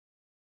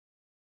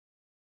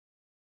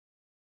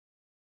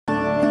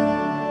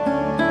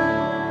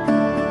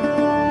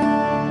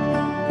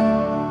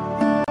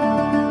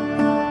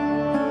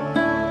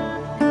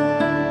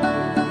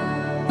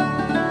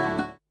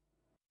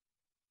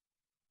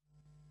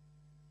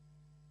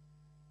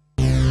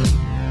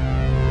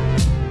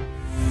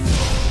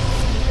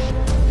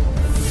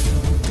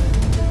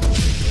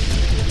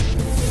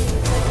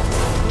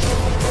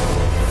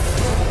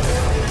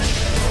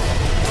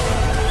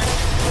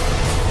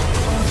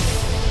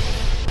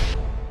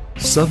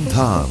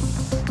Sandhan.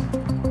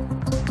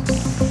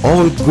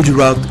 All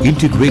Gujarat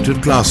integrated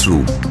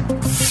classroom.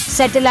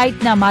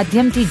 Satellite ના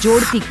માધ્યમથી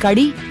જોડતી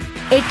કડી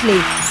એટલે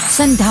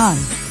સંધાન.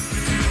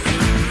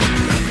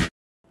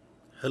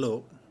 Hello,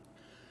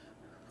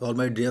 all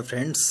my dear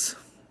friends,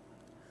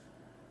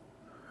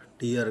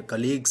 dear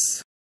colleagues,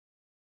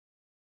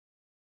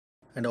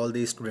 and all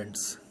the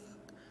students.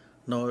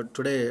 Now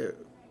today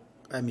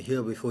I am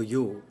here before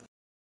you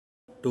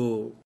to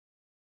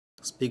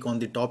speak on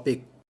the topic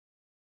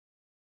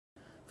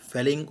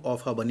felling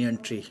of a banyan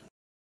tree.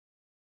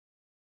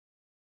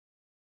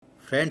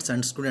 Friends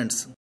and students,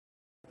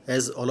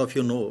 as all of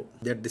you know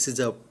that this is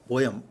a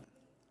poem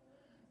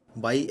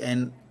by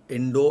an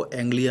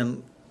Indo-Anglian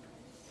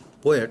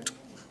poet,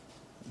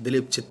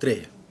 Chitra,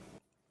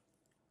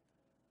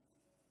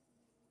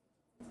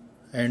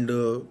 and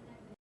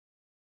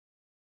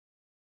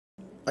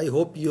I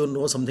hope you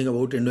know something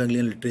about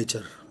Indo-Anglian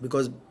literature,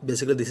 because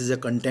basically this is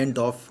a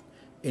content of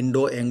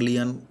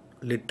Indo-Anglian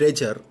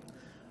literature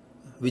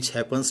which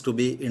happens to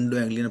be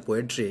Indo-Anglian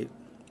poetry.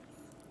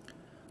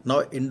 Now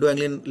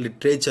Indo-Anglian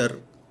literature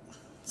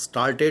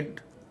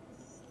started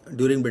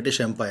during British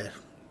Empire,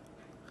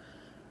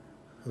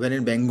 when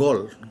in Bengal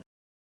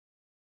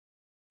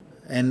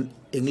an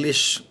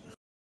English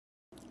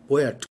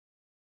poet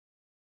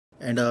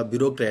and a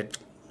bureaucrat,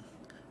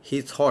 he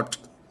thought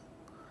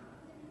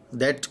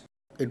that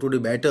it would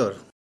be better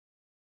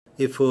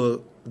if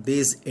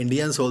these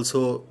Indians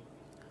also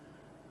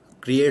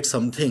create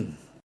some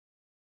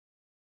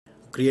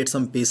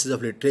pieces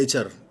of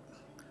literature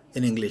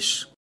in English.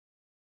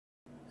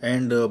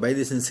 And by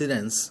this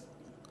incidence,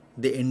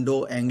 the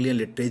Indo-Anglian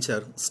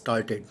literature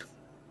started.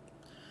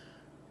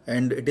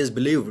 And it is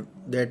believed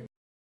that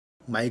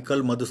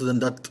Michael Madhusudan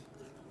Dutt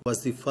was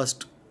the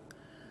first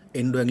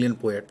Indo-Anglian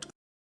poet.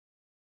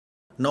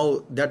 Now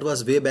that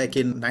was way back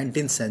in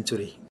 19th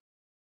century.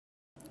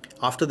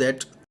 After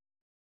that,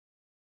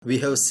 we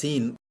have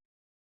seen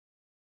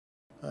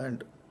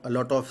and a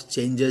lot of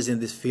changes in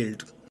this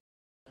field.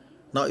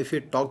 Now if we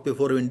talk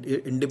before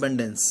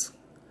independence,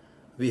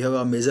 we have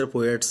our major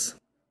poets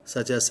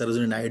such as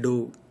Sarojini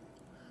Naidu,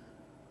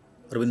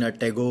 Rabindranath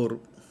Tagore,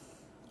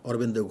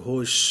 Aurobindo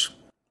Ghosh.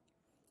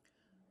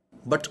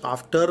 But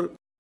after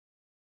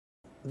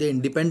the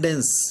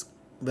independence,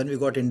 when we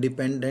got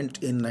independent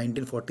in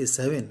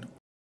 1947,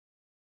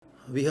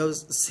 we have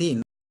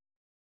seen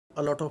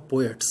a lot of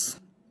poets,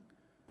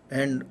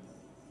 and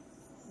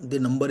the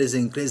number is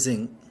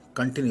increasing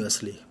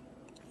continuously.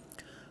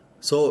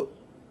 So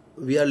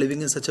we are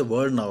living in such a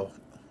world now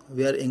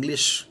where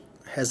English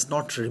has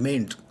not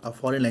remained a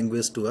foreign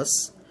language to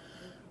us,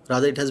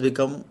 rather it has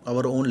become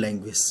our own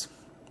language.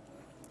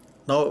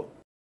 Now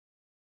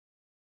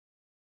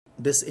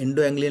this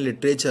Indo-Anglian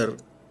literature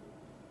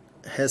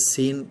has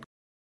seen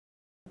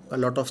a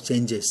lot of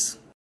changes,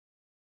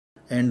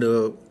 and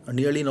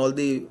nearly in all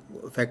the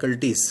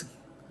faculties,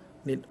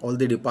 in all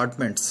the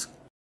departments,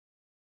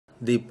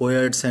 the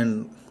poets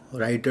and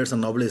writers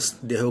and novelists,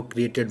 they have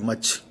created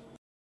much.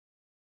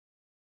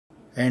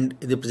 And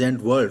in the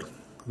present world,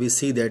 we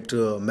see that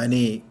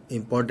many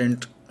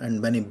important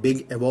and many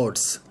big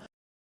awards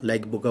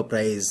like Booker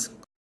Prize,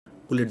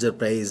 Pulitzer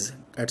Prize,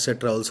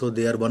 etc. also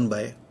they are won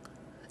by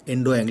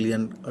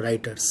Indo-Anglian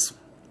writers.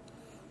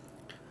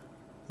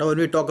 Now when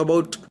we talk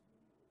about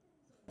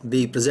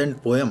the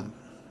present poem,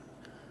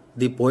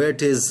 the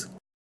poet is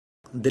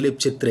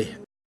Chitra.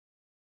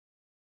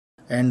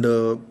 And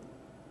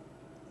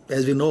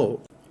as we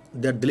know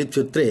that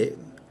Chitra,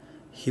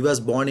 he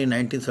was born in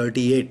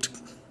 1938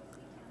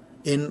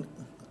 in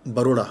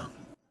Baroda,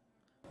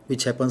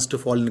 which happens to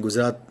fall in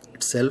Gujarat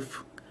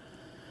itself.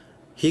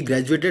 He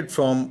graduated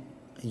from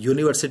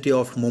University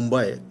of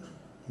Mumbai.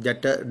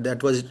 That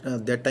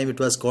time it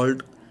was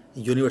called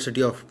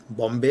University of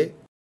Bombay.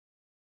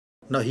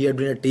 Now he had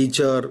been a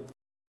teacher,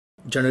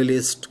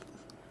 journalist,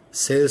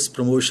 sales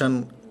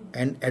promotion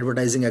and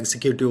advertising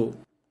executive,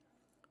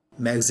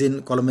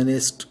 magazine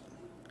columnist.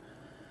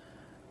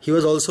 He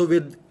was also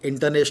with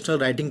International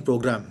Writing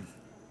Program,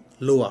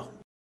 LOA.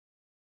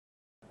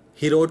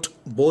 He wrote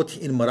both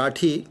in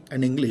Marathi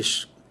and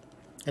English,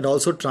 and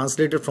also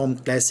translated from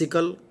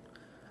classical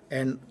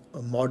and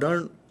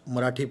modern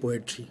Marathi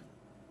poetry.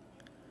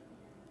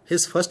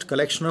 His first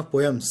collection of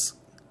poems,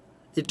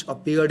 it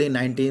appeared in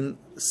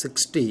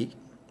 1960,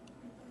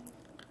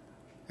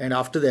 and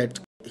after that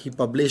he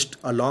published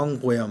a long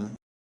poem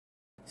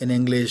in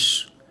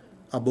English,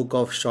 a book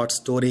of short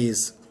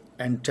stories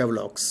and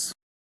travelogues,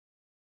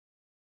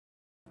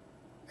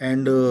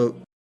 and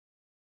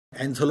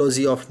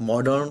anthology of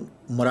modern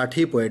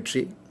Marathi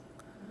poetry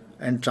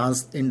and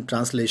in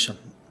translation.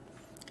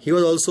 He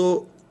was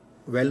also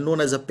well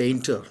known as a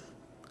painter,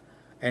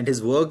 and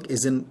his work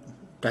is in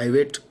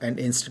private and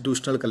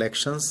institutional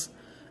collections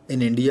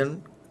in India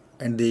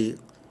and the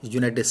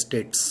United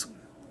States.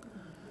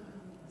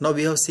 Now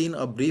we have seen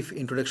a brief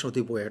introduction of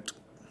the poet,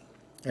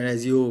 and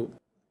as you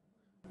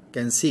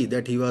can see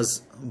that he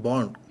was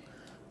born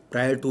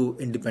prior to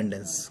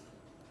independence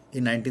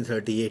in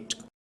 1938.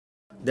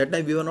 That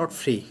time we were not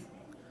free,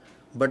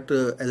 but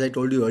as I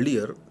told you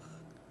earlier,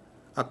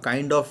 a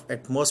kind of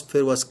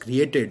atmosphere was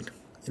created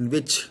in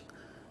which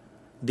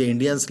the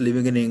Indians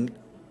living in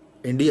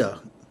India,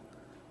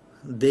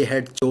 they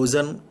had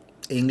chosen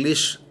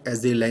English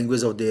as the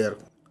language of their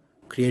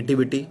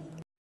creativity,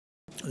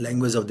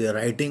 language of their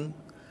writing.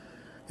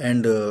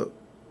 And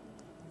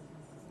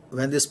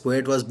when this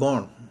poet was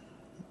born,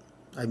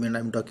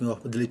 I'm talking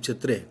of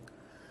Dilip.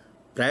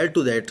 Prior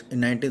to that,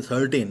 in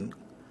 1913,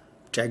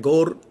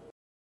 Tagore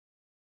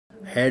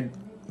had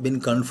been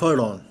conferred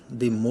on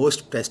the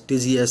most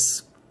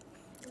prestigious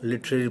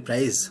literary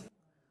prize,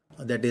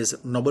 that is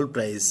Nobel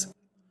Prize,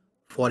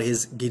 for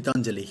his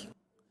Gitanjali.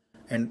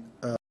 And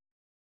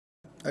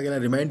again I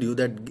remind you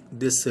that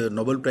this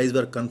Nobel Prize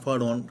were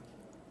conferred on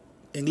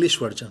English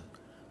version,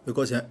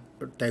 because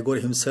Tagore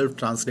himself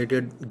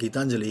translated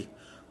Gitanjali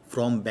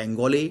from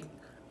Bengali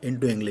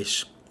into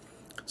English.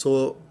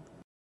 So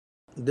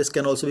this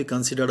can also be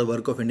considered a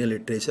work of Indian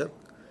literature.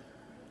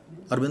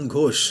 Arvind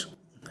Ghosh,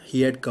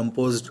 he had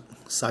composed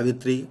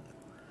Savitri.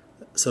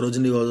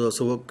 Sarojini was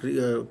also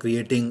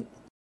creating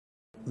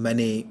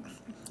many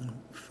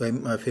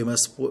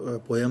famous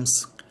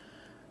poems.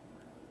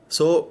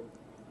 So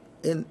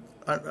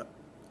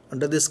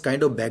under this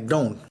kind of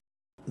background,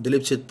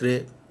 Dilip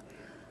Chitre,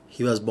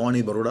 he was born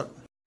in Baroda,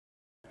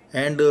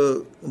 and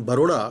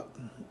Baroda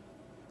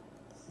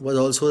was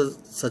also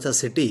such a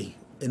city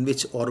in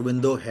which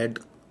Aurobindo had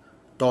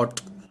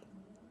taught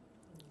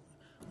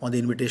on the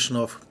invitation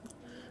of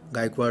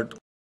Gaikwad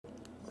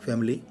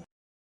family.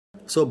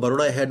 So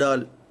Baroda had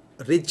a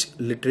rich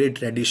literary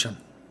tradition,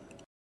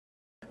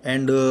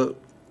 and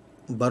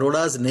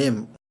Baroda's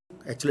name,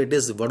 actually it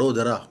is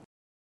Vadodara.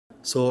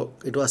 So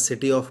it was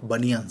city of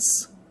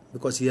Banyans,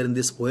 because here in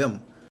this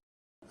poem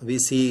we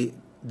see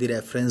the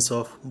reference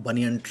of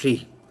banyan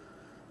tree.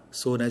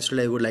 So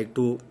naturally I would like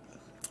to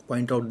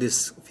point out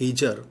this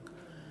feature,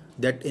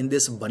 that in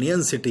this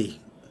Banyan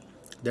city,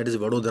 that is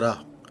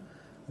Vadodara,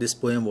 this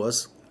poem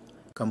was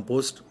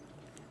composed.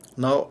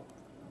 Now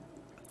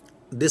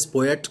this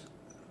poet,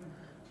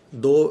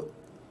 though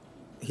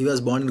he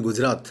was born in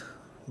Gujarat,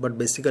 but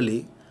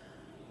basically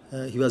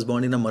he was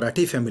born in a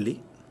Marathi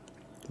family,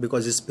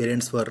 because his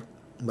parents were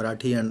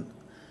Marathi, and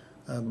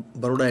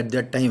Baroda at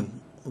that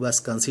time was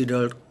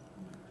considered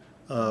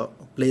a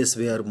place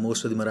where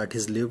most of the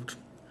Marathis lived.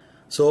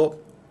 So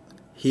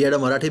he had a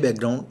Marathi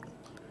background,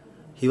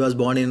 he was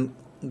born in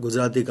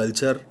Gujarati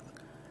culture,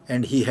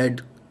 and he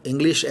had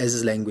English as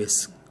his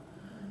language.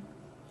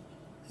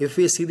 If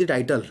we see the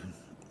title,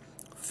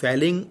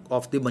 Felling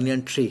of the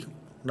Banyan Tree,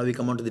 now we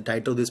come on to the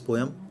title of this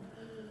poem.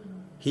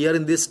 Here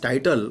in this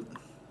title,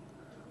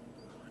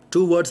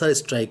 two words are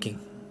striking,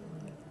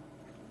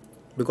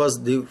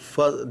 because the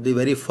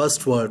very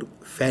first word,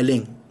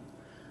 felling.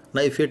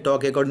 Now if we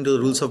talk according to the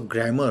rules of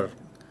grammar,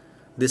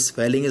 this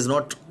felling is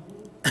not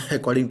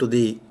according to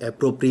the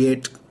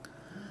appropriate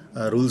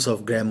rules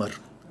of grammar,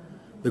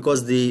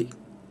 because the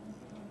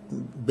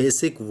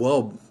basic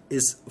verb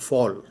is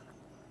fall,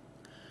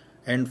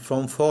 and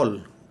from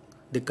fall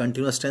the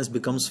continuous tense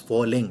becomes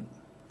falling.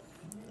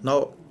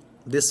 Now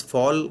this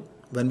fall,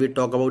 when we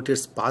talk about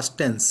its past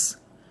tense,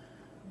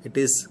 it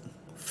is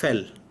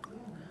fell,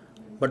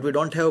 but we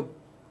don't have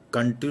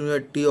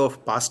continuity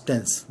of past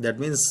tense. That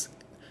means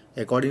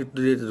according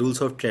to the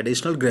rules of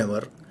traditional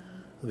grammar,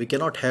 we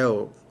cannot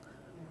have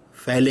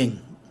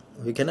falling,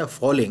 we can have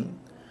falling,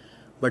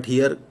 but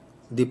here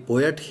the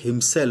poet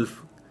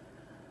himself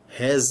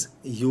has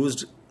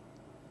used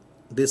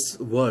this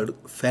word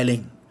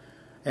felling,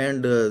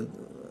 and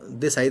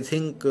this I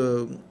think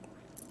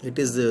it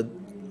is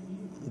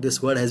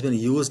this word has been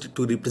used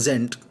to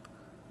represent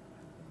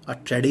a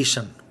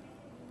tradition.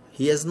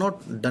 He has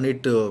not done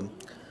it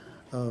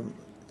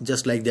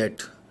just like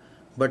that,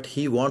 but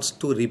he wants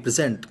to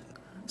represent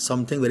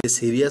something very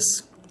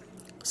serious,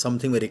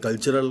 something very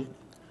cultural,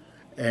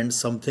 and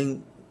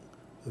something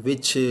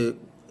which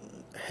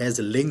has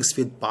links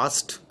with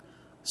past.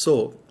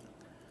 So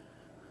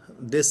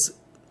this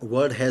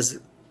word has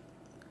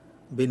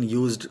been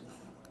used,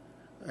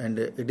 and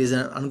it is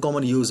an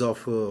uncommon use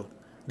of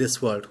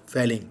this word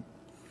felling.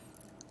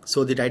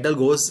 So the title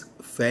goes,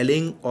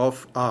 Felling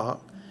of a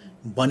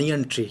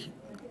Banyan Tree.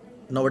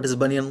 Now what is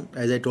banyan?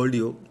 As I told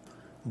you,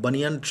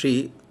 banyan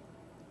tree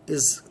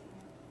is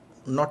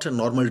not a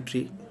normal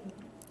tree.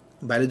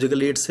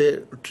 Biologically it's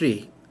a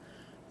tree,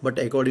 but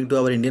according to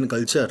our Indian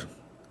culture,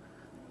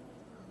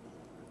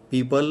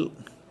 people,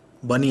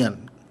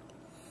 banyan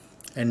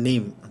and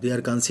neem, they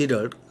are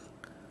considered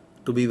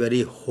to be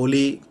very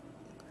holy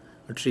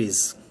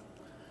trees.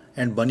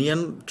 And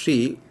banyan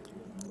tree,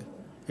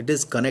 it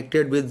is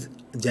connected with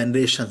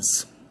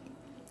generations.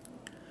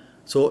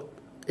 So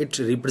it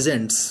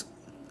represents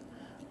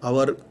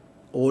our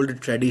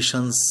old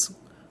traditions,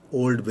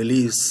 old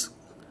beliefs,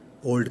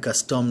 old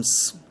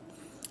customs,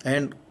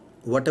 and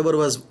whatever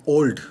was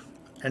old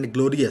and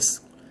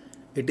glorious,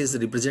 it is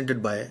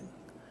represented by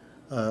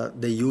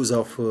the use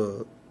of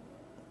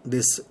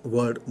this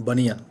word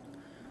banyan.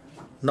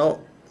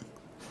 Now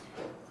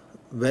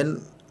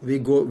when we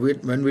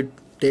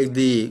take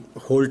the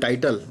whole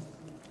title,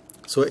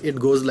 so it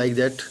goes like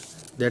that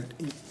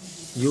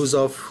use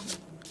of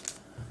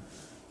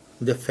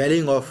the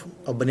felling of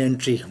a banyan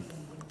tree.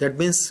 That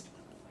means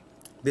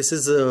this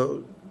is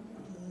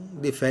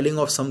the felling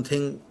of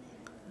something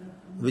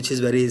which is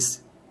very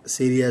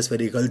serious,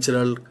 very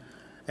cultural,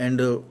 and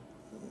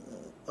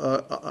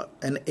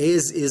an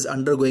age is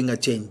undergoing a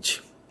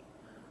change.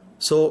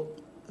 So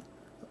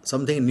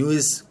something new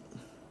is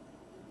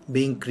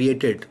being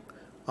created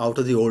out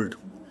of the old,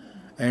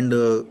 and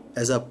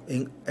as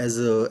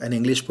an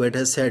English poet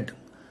has said,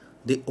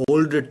 the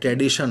old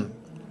tradition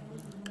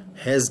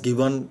has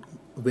given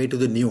way to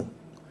the new.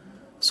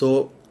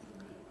 So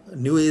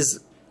new is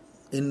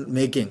in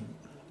making,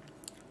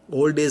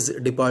 old is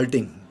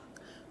departing.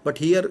 But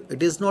here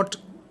it is not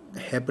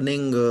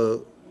happening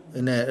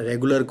in a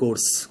regular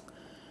course,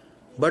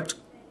 but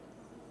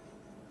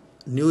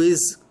new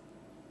is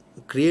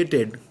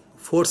created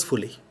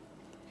forcefully,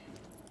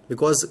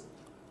 because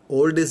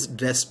old is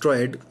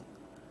destroyed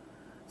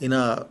in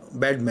a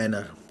bad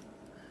manner,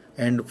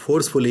 and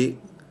forcefully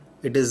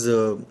it is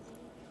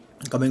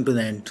coming to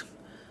the end.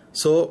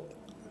 So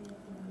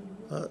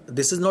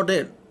this is not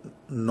a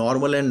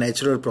normal and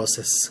natural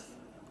process.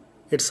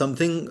 It's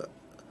something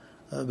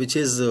which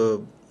is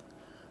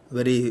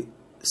very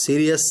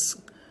serious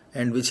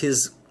and which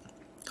is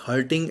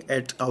hurting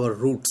at our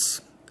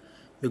roots,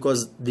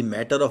 because the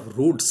matter of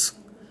roots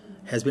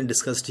has been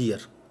discussed here.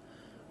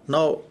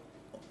 Now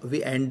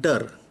we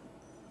enter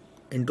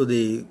into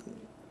the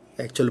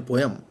actual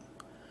poem.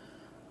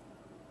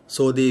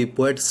 So the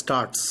poet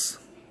starts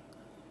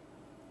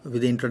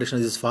with the introduction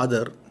of his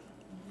father.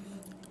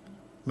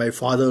 My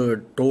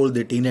father told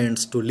the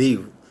tenants to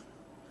leave,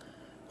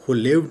 who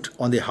lived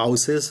on the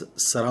houses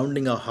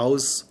surrounding a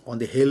house on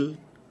the hill.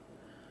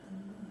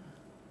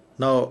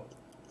 Now,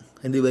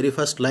 in the very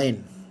first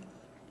line,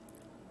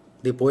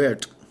 the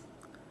poet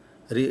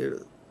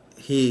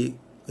he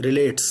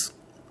relates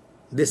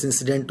this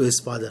incident to his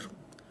father.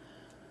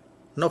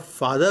 Now,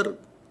 father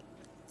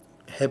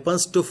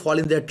happens to fall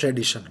in that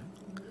tradition,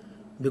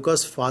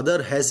 because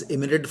father has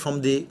emanated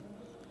from the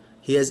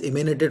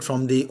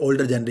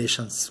older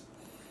generations,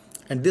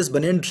 and this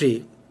banyan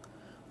tree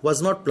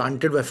was not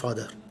planted by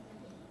father.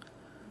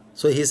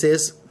 So he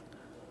says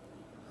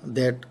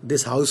that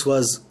this house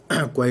was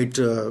quite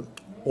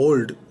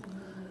old,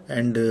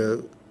 and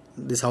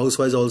this house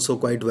was also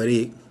quite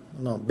very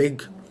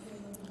big.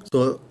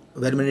 So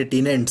very many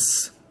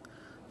tenants,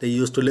 they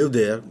used to live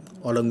there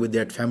along with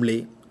that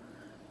family,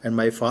 and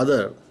my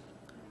father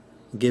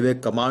gave a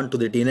command to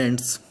the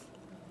tenants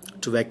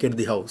to vacate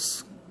the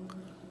house,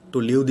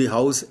 to leave the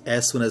house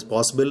as soon as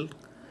possible,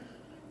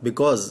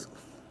 because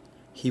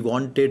he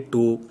wanted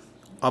to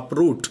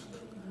uproot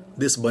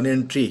this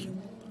banyan tree,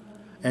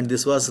 and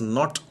this was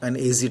not an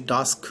easy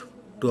task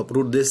to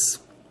uproot this.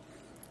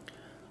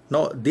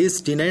 Now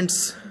these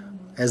tenants,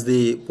 as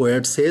the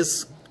poet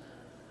says,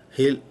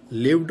 he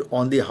lived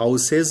on the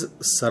houses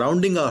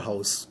surrounding our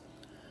house.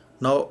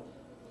 Now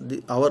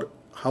our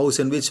house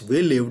in which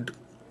we lived,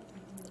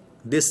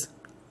 this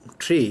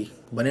tree,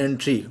 banyan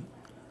tree,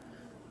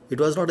 it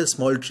was not a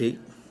small tree,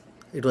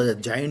 it was a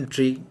giant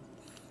tree,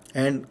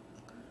 and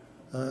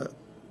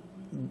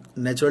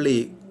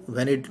naturally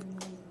when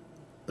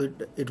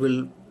it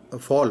will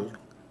fall,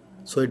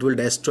 so it will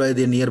destroy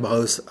the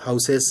nearby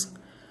houses.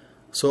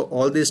 So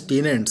all these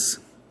tenants,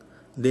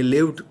 they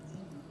lived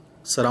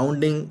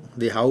surrounding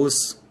the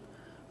house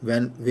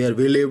where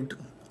we lived,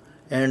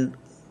 and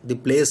the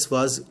place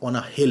was on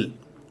a hill.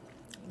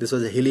 This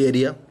was a hilly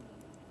area.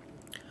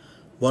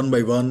 One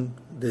by one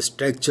the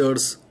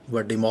structures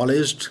were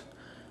demolished,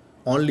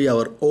 only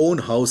our own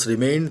house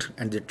remained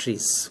and the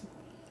trees.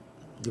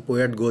 The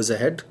poet goes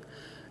ahead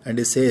and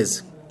he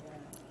says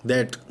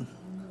that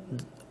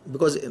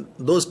because in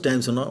those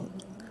times,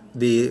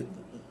 the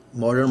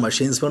modern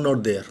machines were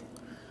not there,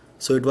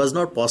 so it was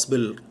not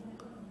possible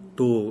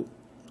to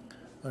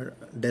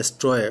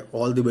destroy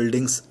all the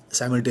buildings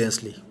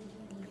simultaneously.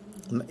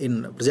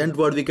 In present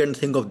world we can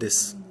think of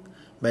this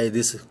by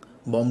this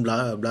bomb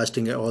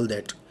blasting and all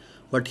that,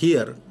 but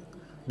here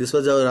this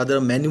was a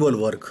rather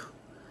manual work.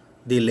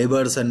 The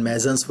laborers and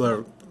masons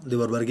were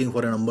working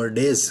for a number of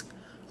days,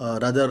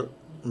 rather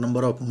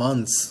number of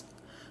months.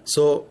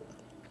 So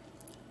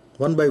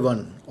one by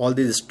one all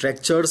these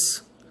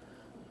structures,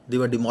 they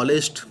were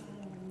demolished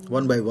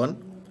one by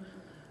one,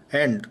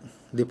 and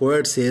the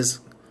poet says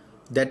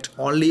that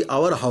only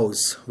our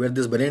house where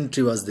this banyan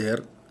tree was there,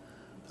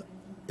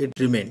 it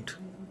remained,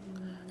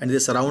 and the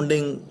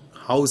surrounding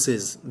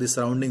houses, the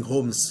surrounding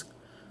homes,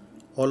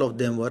 all of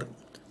them were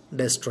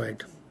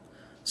destroyed.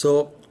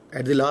 So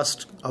at the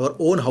last our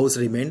own house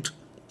remained,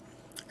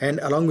 and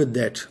along with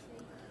that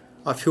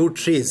a few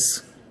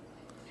trees,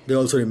 they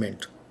also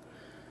remained.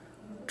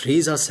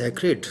 Trees are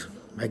sacred,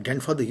 my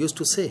grandfather used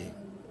to say.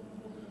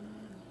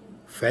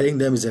 Felling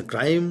them is a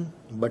crime,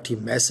 but he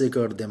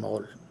massacred them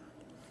all.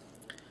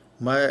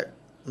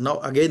 Now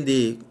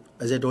again,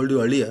 as I told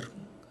you earlier,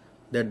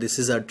 that this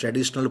is a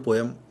traditional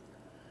poem.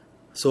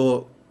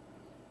 So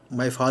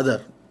my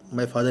father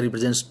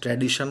represents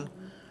tradition,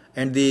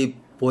 and the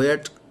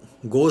poet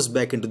goes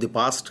back into the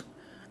past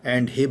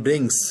and he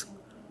brings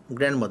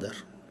grandmother.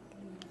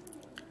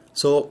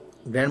 So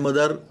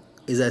grandmother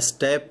is a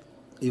step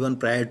even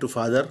prior to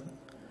father.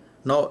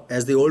 Now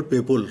as the old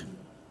people,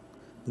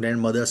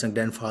 grandmothers and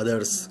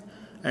grandfathers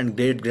and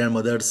great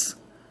grandmothers,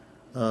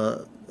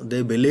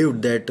 they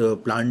believed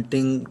that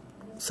planting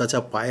such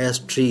a pious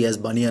tree as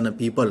Banyan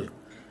people,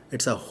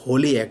 it's a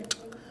holy act,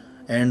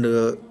 and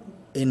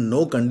in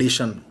no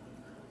condition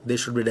they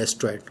should be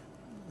destroyed.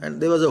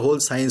 And there was a whole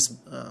science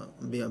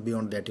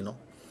beyond that,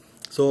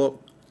 So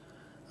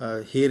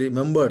he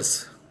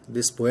remembers,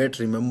 this poet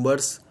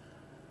remembers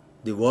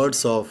the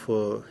words of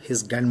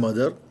his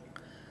grandmother,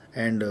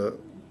 and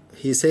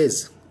he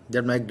says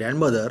that my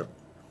grandmother,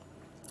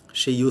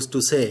 she used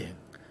to say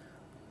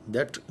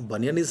that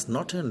banyan is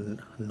not a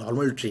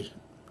normal tree,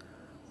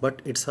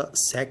 but it's a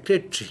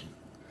sacred tree,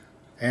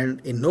 and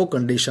in no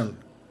condition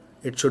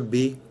it should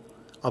be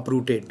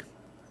uprooted,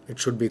 it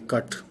should be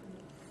cut.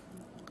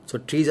 So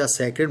trees are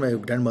sacred, my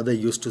grandmother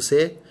used to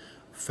say.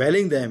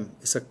 Felling them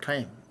is a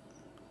crime.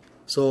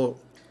 So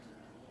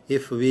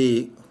if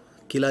we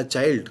kill a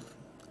child,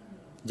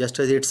 just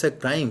as it's a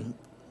crime,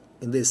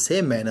 in the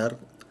same manner,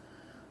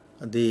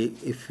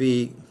 if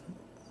we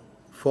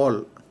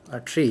fall a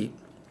tree,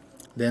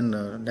 then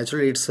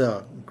naturally it's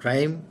a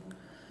crime,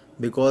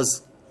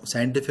 because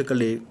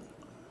scientifically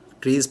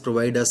trees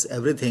provide us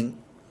everything.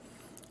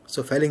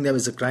 So felling them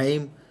is a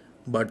crime,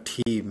 but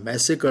he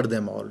massacred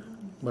them all.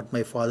 But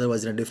my father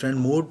was in a different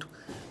mood,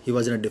 he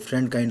was in a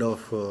different kind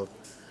of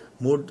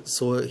mood,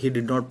 so he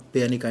did not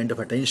pay any kind of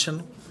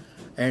attention,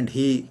 and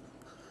he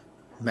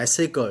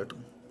massacred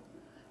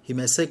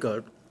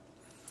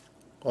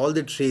all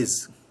the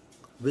trees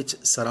which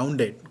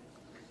surrounded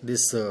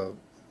this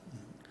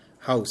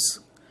house.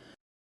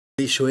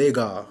 The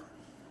shoega,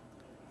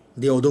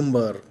 the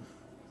odumbar,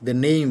 the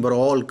neem were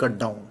all cut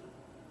down.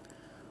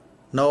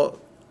 Now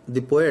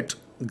the poet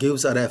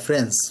gives a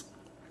reference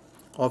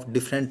of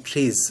different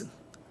trees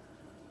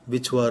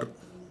which were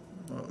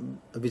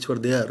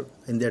there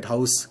in that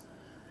house,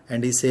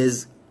 and he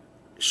says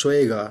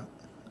shoega,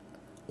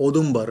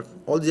 odumbar,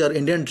 all these are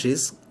Indian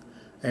trees,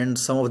 and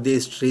some of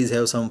these trees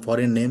have some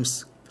foreign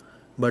names,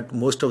 but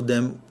most of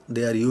them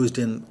they are used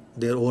in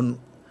their own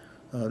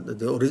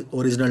the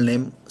original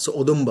name. So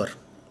odumbar,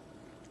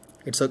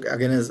 it's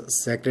again a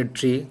sacred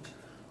tree.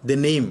 The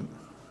neem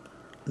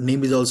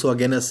is also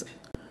again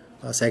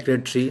a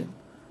sacred tree.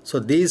 So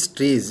these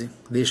trees,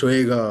 the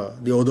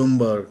shoega, the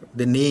odumbar,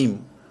 the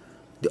neem,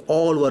 they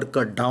all were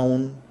cut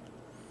down,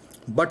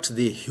 but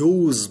the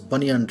huge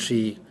banyan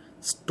tree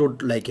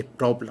stood like a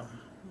problem,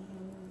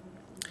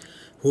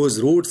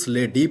 whose roots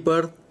lay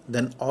deeper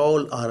than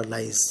all our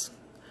lives.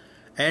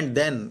 And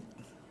then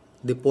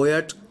the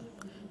poet,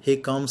 he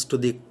comes to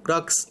the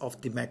crux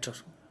of the matter,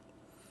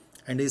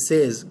 and he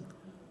says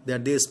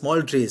that these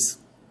small trees,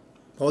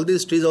 all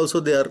these trees also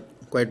they are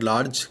quite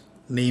large,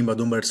 neem,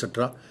 odumbar,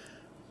 etc.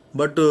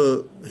 But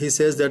he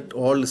says that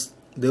all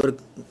they were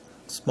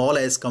small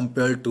as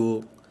compared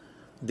to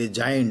the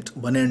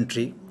giant banyan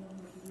tree.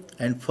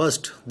 And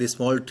first the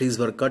small trees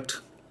were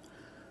cut.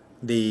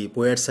 The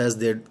poet says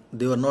that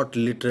they were not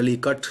literally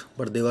cut,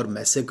 but they were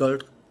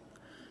massacred.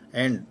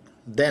 And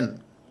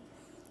then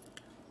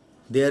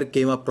there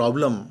came a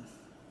problem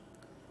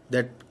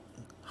that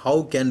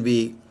how can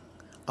we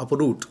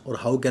uproot or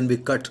how can we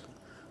cut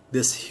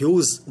this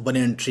huge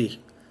banyan tree,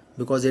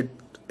 because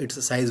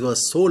its size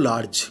was so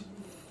large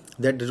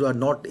that it was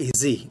not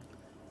easy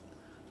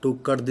to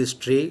cut this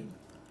tree,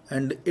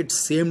 and it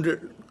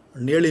seemed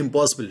nearly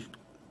impossible.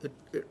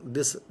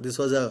 This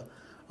was a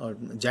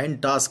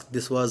giant task.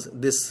 This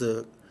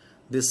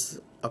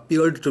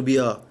appeared to be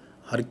a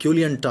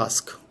Herculean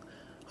task.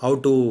 How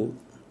to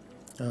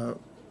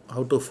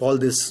fall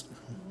this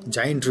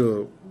giant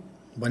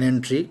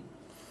banyan tree,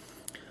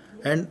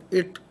 and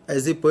it,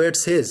 as the poet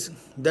says,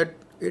 that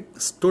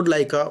it stood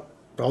like a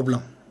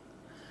problem,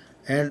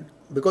 and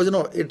because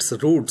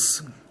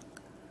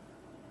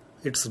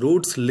its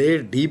roots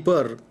lay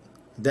deeper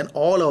than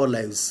all our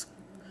lives.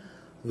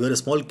 We were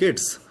small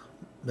kids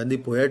when the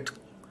poet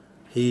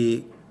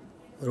he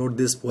wrote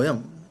this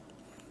poem.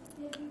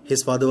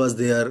 His father was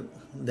there,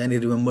 then he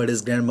remembered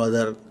his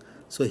grandmother.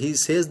 So he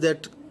says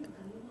that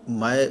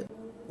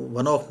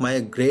one of my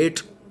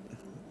great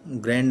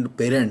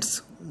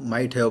grandparents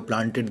might have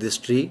planted this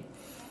tree.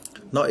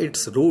 Now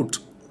its root,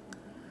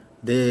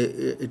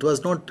 it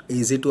was not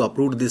easy to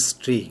uproot this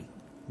tree,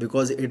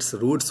 because its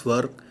roots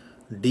were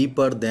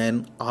deeper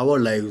than our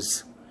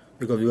lives,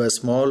 because we were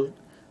small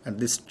and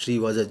this tree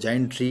was a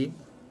giant tree.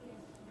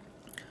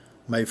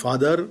 My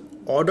father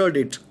ordered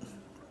it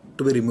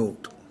to be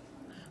removed,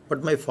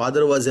 but my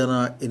father was in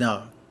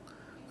a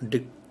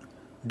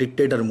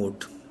dictator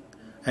mood,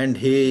 and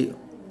he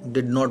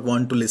did not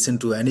want to listen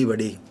to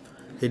anybody.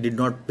 He did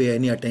not pay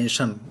any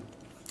attention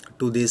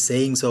to the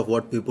sayings of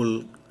what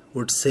people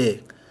would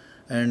say,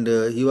 and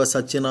he was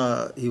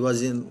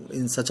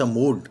in such a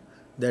mood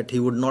that he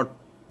would not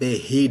pay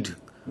heed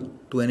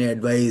to any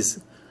advice,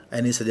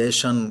 any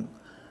suggestion,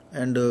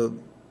 and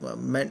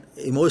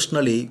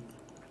emotionally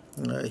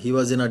he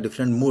was in a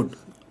different mood.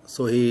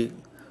 So he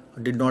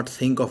did not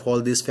think of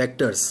all these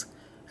factors,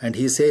 and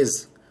he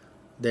says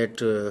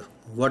that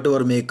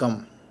whatever may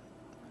come,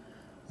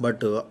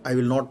 but I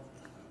will not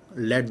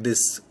let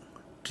this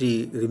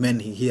tree remain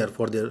here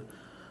for a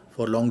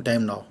long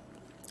time now.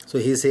 So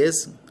he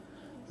says,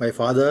 my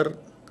father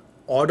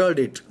ordered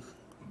it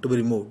to be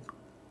removed.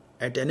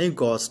 At any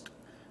cost,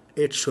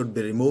 it should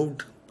be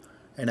removed,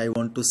 and I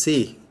want to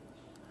see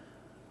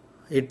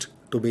it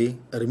to be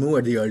removed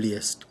at the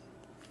earliest.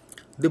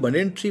 The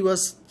banyan tree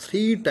was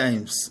 3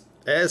 times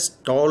as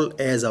tall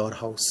as our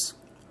house.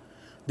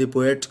 The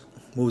poet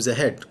moves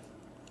ahead,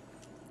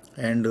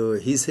 and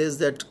he says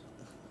that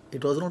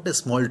it was not a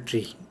small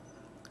tree,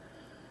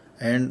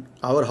 and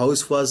our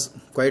house was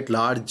quite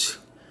large.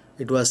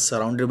 It was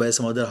surrounded by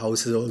some other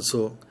houses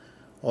also.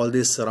 All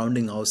these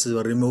surrounding houses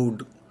were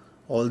removed,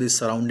 all these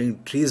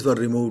surrounding trees were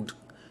removed,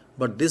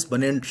 but this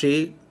banyan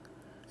tree,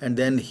 and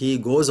then he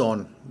goes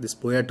on, this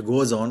poet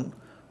goes on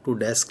to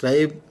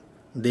describe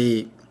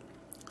the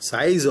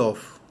size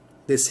of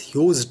this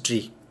huge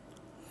tree,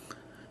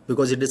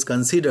 because it is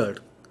considered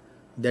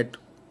that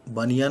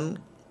banyan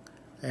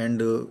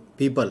and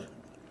people,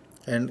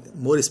 and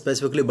more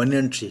specifically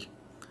banyan tree,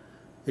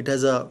 it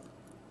has a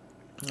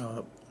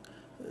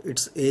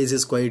its age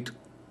is quite,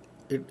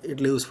 it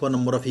lives for a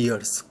number of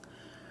years,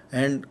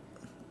 and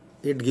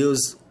it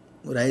gives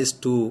rise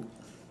to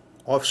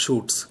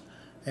offshoots,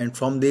 and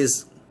from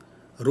these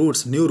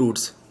roots, new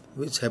roots,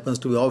 which happens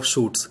to be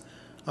offshoots,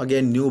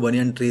 again new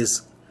banyan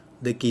trees,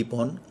 they keep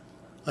on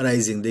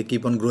arising, they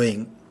keep on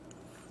growing.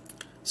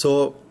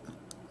 So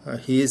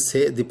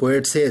the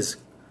poet says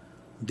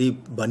the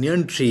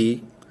banyan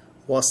tree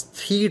was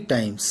 3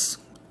 times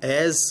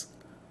as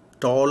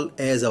tall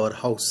as our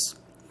house.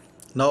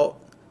 Now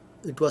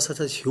it was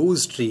such a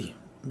huge tree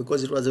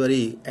because it was a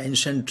very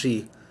ancient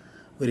tree,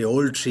 very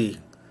old tree,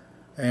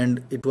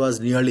 and it was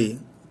nearly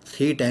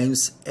 3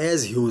 times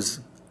as huge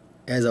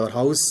as our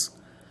house.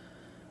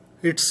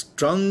 Its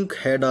trunk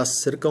had a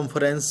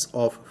circumference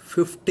of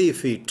 50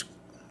 feet.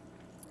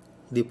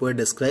 The poet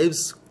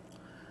describes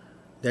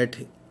that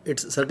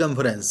its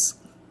circumference,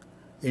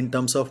 in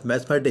terms of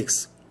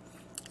mathematics,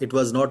 it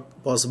was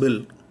not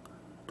possible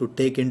to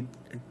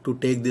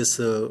take this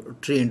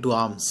tree into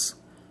arms,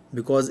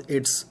 because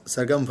its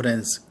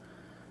circumference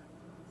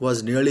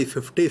was nearly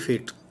 50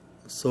 feet.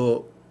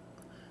 So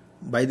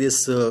by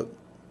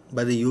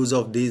the use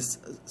of this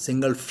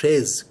single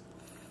phrase,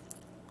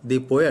 the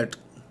poet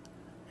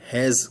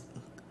has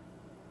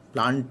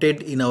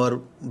planted in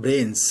our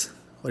brains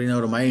or in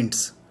our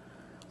minds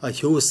a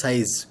huge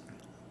size.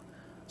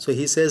 So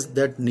he says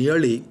that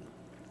nearly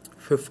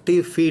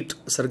 50 feet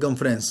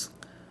circumference.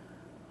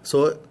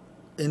 So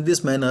in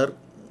this manner,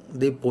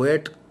 the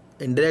poet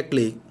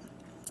indirectly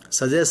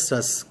suggests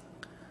us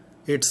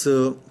its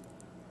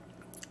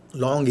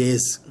long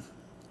age.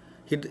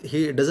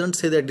 He doesn't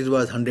say that it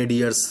was 100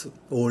 years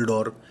old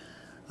or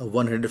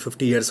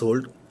 150 years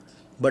old,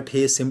 but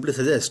he simply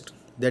suggests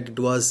that it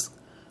was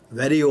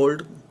very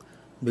old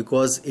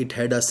because it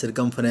had a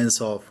circumference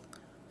of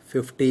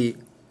 50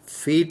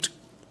 feet.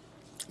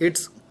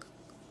 Its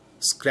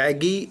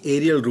scraggy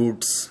aerial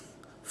roots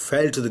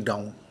fell to the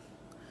ground.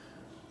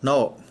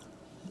 Now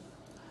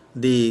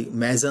the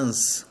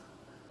masons,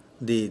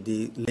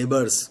 the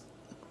laborers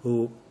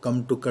who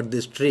come to cut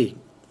this tree,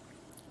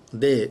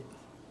 they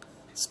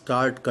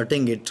start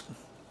cutting it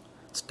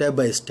step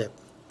by step.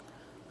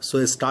 So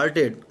it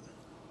started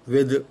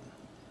with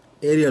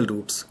aerial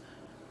roots.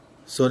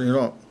 So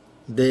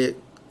the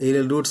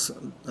aerial roots,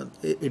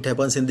 it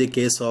happens in the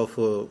case of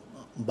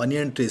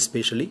banyan tree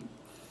especially.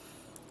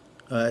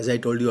 As I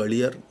told you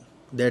earlier,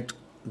 that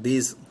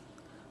these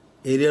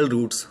aerial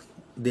roots,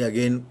 they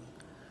again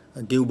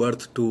give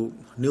birth to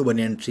new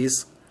banyan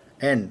trees,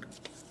 and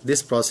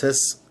this process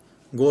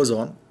goes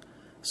on.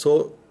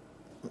 So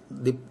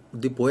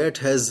the poet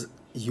has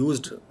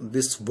used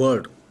this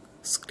word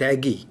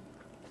scraggy.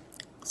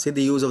 See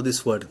the use of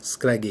this word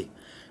scraggy.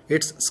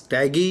 Its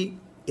scraggy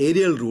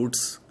aerial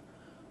roots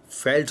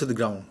fell to the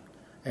ground,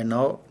 and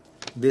now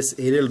these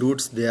aerial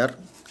roots, they are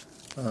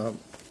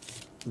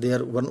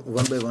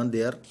one by one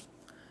they are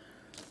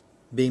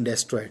being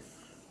destroyed.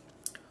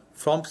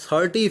 From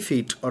 30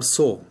 feet or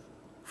so,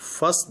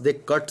 first they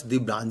cut the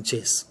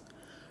branches.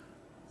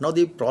 Now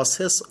the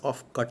process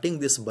of cutting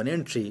this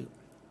banyan tree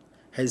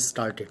has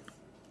started,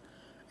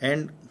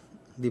 and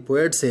the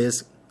poet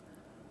says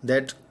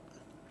that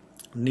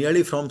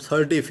nearly from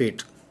 30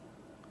 feet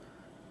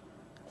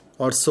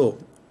or so,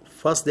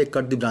 first they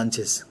cut the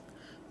branches,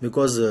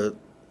 because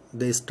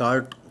they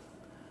start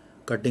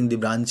cutting the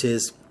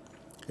branches.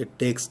 It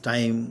takes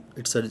time,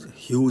 it's a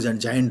huge and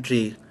giant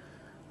tree,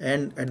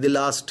 and at the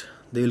last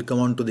they will come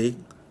on to the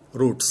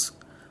roots.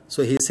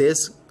 So he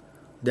says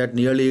that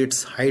nearly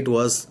its height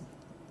was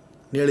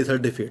nearly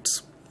 30 feet.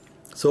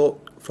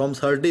 So from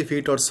 30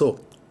 feet or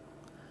so,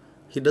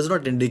 he does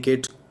not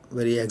indicate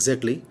very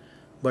exactly,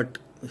 but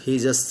he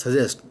just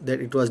suggests that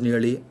it was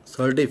nearly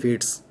 30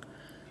 feet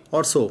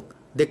or so.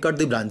 They cut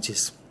the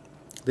branches.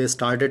 They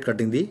started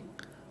cutting the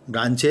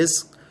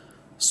branches,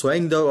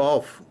 sawing them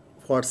off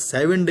for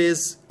 7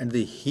 days, and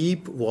the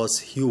heap was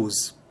huge.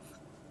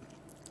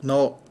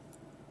 Now,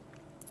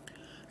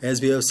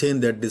 as we have seen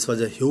that this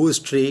was a huge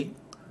tree,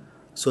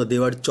 so they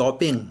were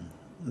chopping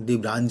the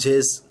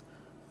branches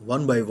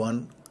one by one,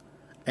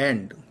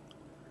 and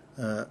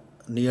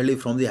nearly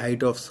from the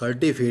height of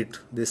 30 feet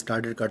they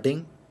started cutting,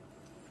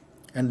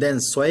 and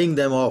then sawing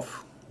them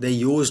off. They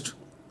used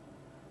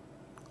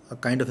a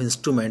kind of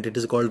instrument, it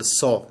is called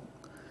saw,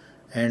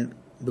 and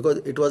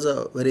because it was a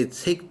very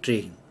thick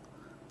tree,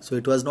 so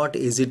it was not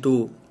easy to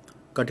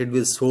cut it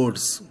with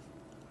swords,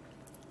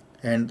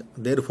 and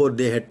therefore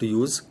they had to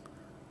use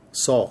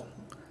saw.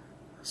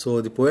 So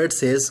the poet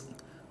says,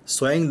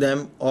 sawing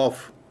them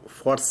off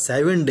for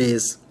 7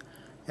 days,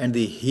 and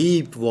the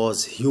heap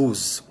was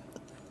huge.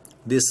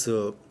 This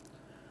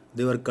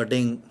they were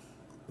cutting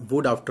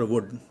wood after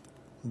wood,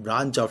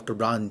 branch after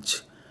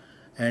branch,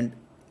 and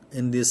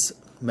in this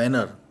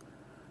manner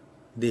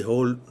the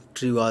whole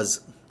tree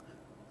was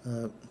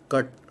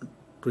cut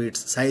to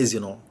its size,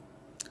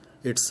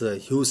 its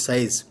huge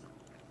size.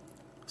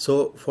 So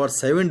for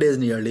 7 days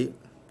nearly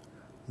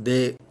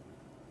they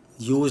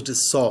used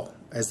saw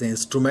as the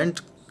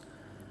instrument,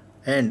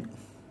 and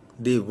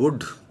the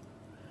wood,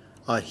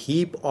 a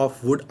heap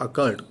of wood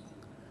occurred.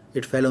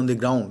 It fell on the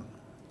ground.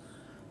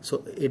 So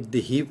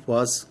the heap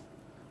was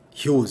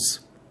huge.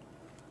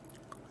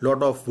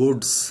 Lot of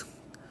woods,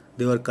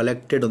 they were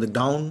collected on the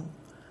ground,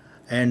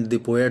 and the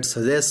poet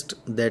suggests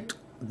that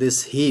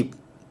this heap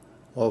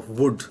of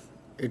wood,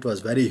 it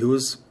was very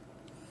huge.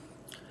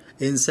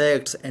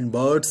 Insects and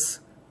birds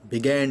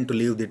began to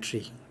leave the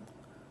tree.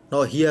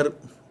 Now here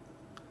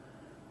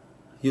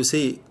you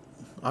see,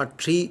 a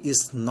tree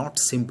is not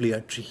simply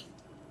a tree,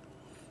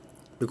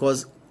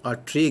 because a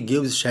tree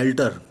gives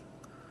shelter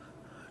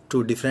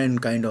to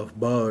different kind of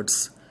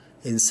birds,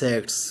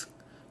 insects,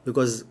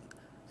 because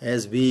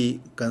as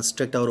we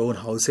construct our own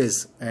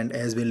houses and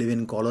as we live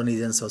in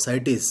colonies and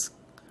societies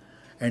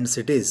and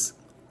cities,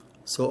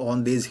 so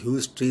on these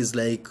huge trees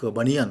like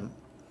banyan,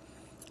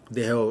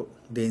 they have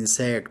the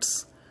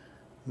insects,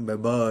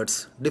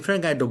 birds,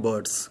 different kind of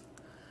birds.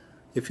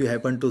 If you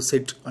happen to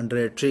sit under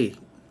a tree,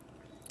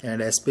 and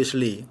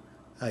especially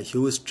a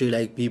huge tree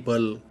like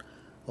people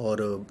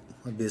or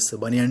this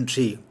banyan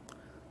tree,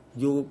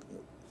 you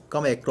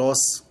come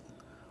across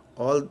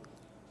all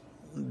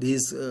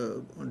these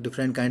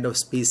different kind of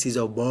species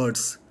of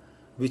birds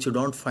which you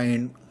don't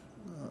find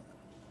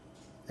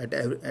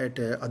at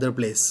other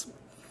place.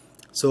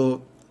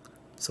 So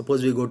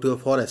suppose we go to a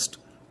forest,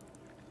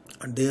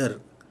 and there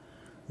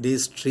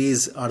these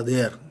trees are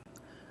there,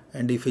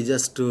 and if we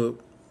just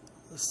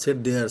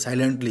sit there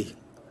silently,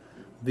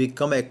 we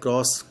come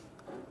across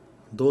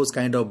those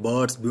kind of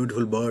birds,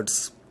 beautiful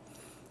birds,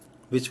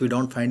 which we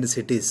don't find in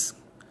cities.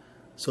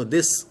 So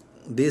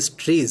these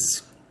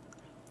trees,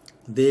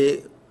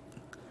 they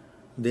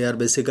are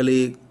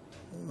basically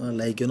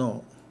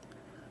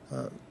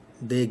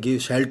they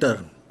give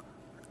shelter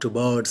to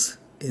birds,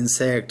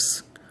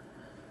 insects.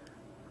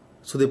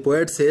 So the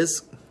poet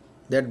says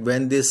that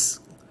when this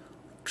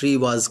tree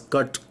was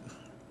cut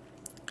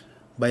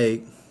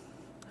by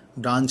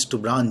branch to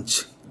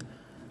branch,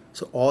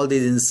 so all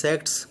these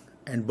insects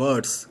and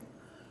birds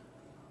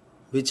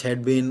which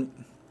had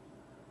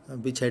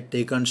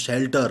taken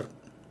shelter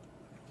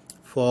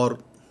for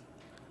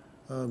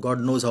God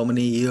knows how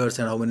many years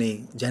and how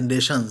many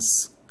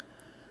generations,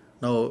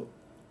 now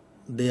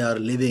they are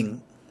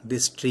leaving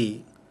this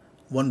tree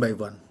one by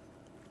one.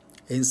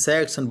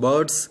 Insects and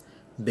birds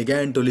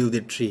began to leave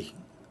the tree,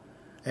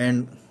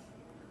 and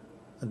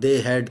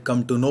they had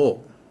come to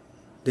know,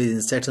 these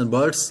insects and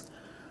birds,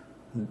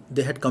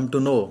 they had come to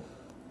know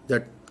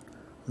that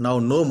now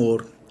no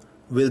more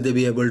will they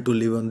be able to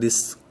live on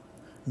this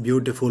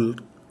beautiful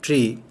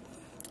tree,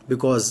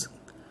 because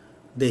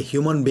the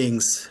human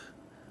beings,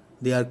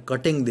 they are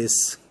cutting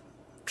this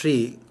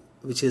tree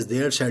which is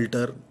their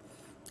shelter,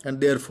 and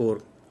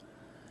therefore,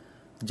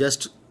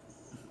 just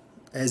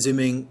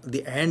assuming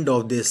the end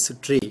of this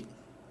tree,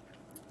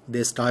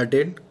 they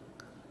started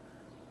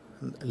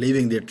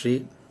leaving the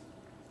tree,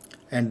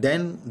 and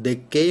then they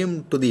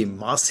came to the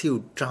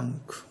massive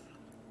trunk.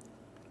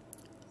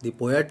 The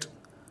poet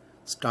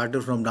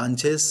started from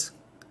branches.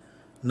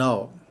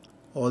 Now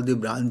all the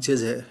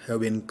branches have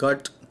been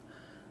cut.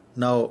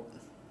 Now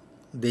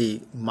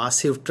the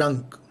massive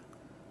trunk,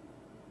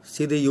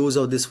 see the use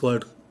of this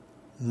word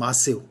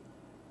massive.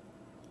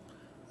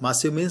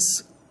 Massive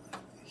means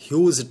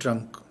huge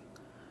trunk,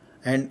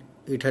 and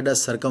it had a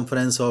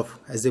circumference of,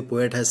 as the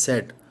poet has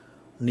said,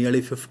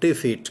 nearly 50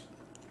 feet.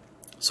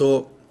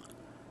 So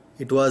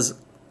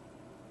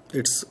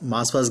its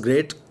mass was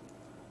great,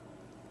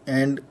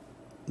 and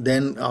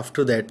then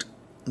after that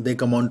they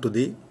come on to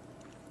the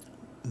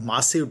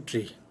massive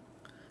tree,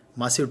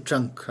 massive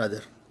trunk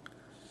rather,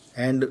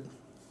 and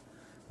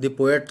the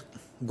poet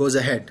goes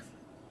ahead.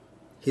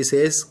 He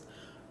says,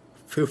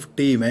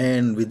 50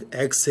 men with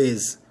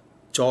axes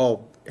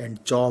chopped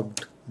and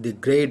chopped the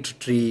great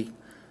tree,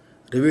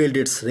 revealed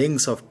its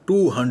rings of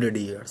 200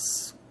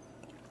 years.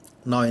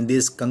 Now in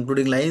these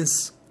concluding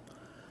lines,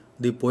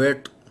 the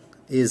poet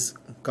is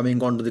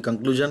coming on to the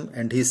conclusion,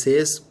 and he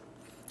says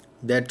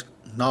that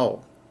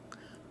now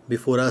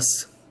before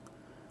us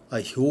a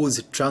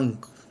huge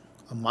trunk,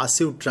 a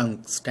massive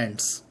trunk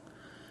stands,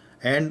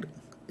 and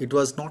it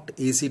was not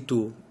easy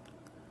to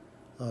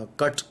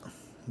cut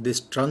this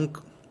trunk.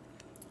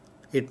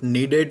 It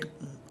needed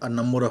a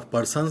number of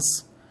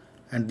persons,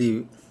 and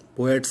the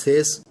poet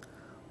says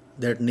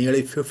that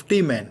nearly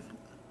 50 men,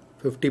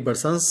 50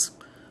 persons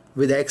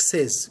with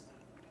axes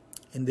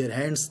in their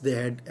hands, they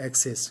had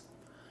axes.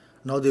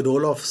 Now the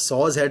role of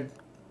saws had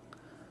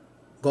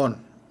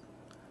gone,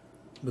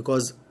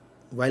 because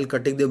while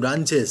cutting the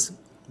branches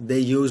they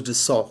used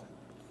saw.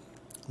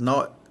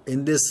 Now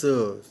in this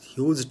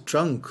huge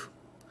trunk,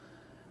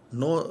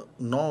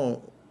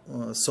 no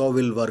saw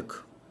will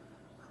work.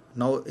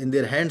 Now in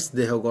their hands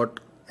they have got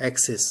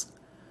axes,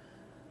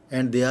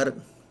 and they are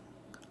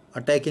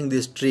attacking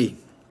this tree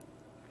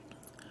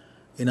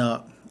in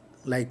a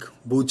like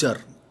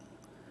butcher,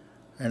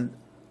 and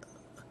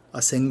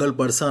a single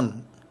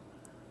person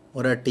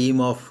or a team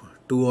of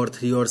 2 or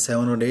 3 or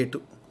 7 or 8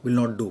 will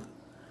not do,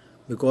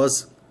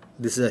 because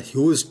this is a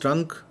huge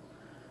trunk.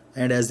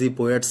 And as the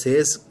poet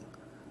says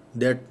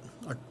that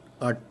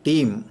a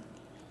team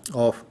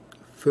of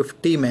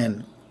 50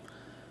 men,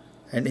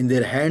 and in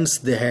their hands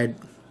they had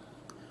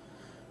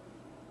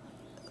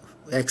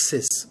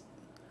axes,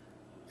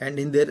 and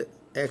in their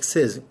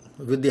axes,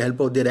 with the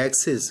help of their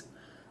axes,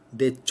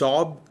 they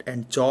chopped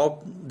and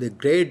chopped the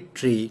great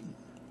tree.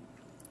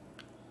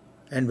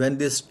 And when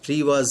this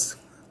tree was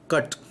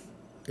cut,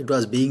 it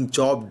was being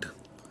chopped,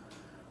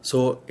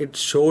 so it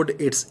showed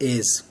its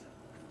age.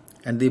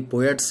 And the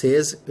poet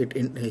says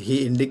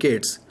he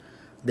indicates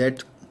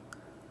that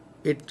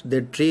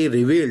the tree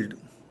revealed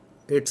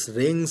its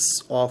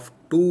rings of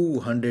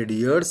 200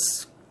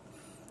 years.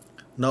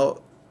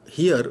 Now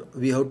here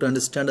we have to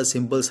understand a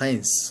simple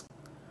science,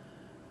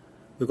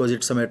 because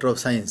it's a matter of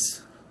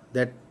science,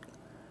 that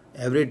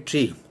every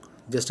tree,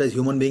 just as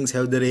human beings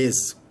have their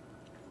age,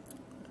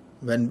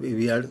 when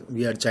we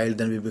are child,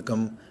 then we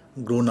become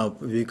grown up,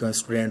 we become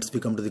students, we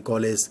come to the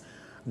college,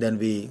 then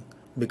we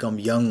become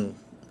young,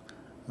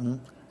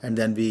 and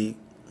then we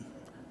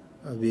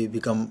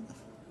become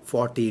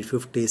 40,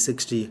 50,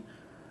 60,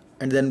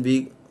 and then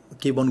we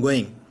keep on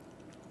going.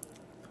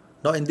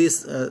 Now in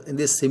this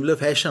similar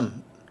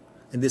fashion,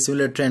 in this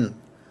similar trend,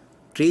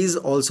 trees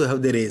also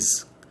have their age.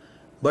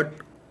 But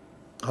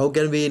how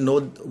can we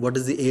know what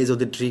is the age of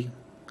the tree?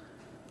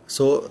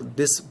 So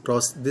this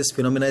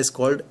phenomena is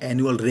called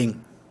annual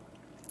ring.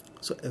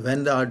 So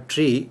when the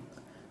tree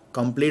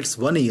completes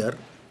 1 year,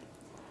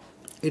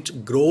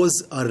 it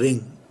grows a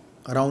ring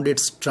around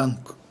its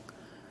trunk,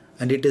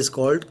 and it is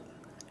called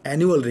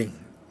annual ring.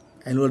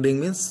 Annual ring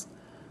means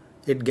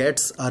it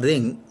gets a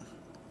ring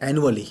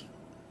annually.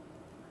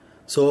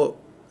 So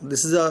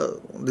this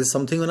is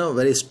something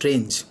very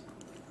strange.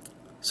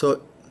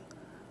 So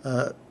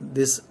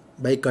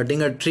by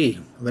cutting a tree,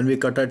 when we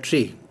cut a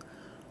tree,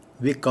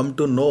 we come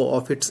to know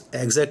of its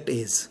exact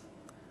age,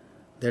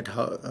 that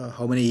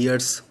how many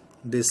years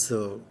this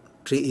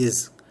tree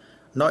is.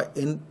 Now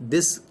in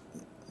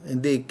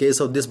the case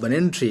of this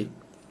banyan tree,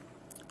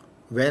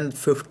 when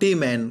 50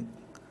 men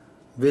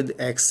with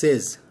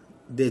axes,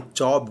 they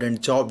chopped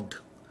and chopped,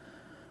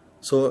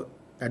 so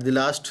at the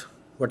last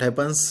what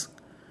happens?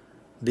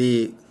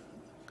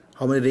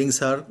 How many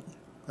rings are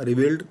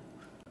revealed?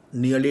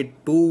 Nearly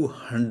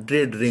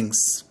 200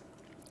 rings.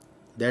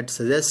 That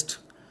suggests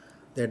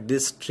that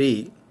this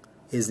tree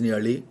is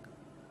nearly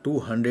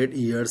 200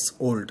 years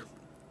old.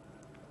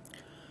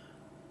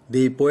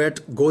 The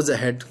poet goes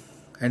ahead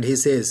and he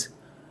says,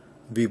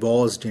 "We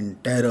watched in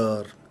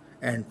terror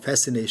and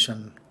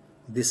fascination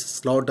this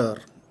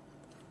slaughter,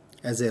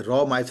 as a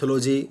raw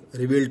mythology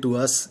revealed to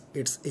us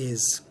its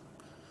age."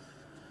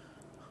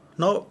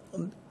 Now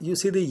you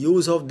see the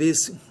use of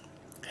these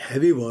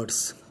heavy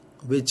words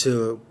which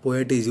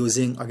poet is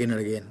using again and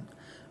again: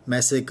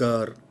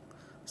 massacre,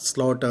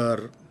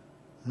 slaughter,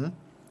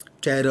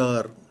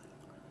 terror,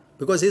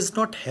 because he is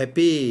not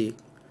happy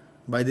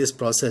by this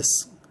process.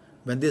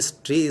 When this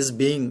tree is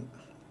being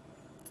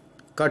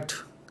cut,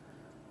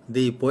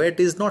 the poet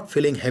is not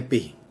feeling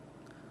happy.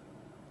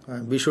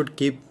 We should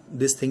keep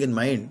this thing in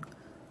mind,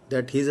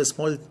 that he is a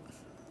small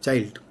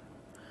child,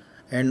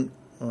 and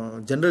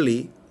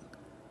generally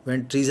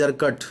when trees are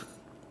cut,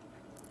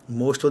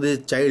 most of the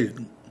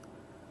child,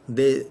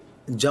 they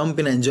jump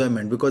in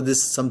enjoyment, because this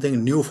is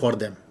something new for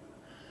them.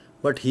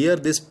 But here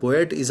this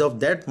poet is of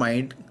that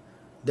mind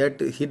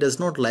that he does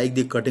not like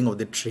the cutting of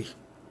the tree,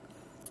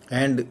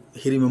 and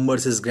he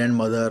remembers his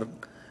grandmother,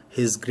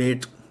 his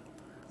great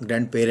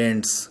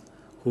grandparents,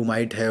 who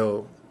might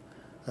have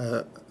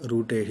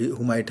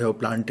who might have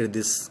planted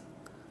this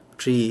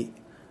tree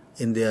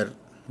in their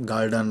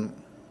garden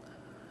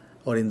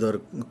or in their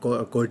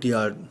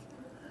courtyard.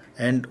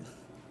 And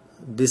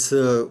this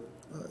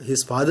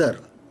his father,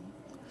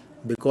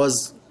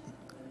 because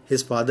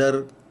his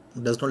father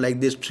does not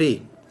like this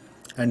tree,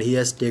 and he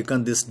has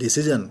taken this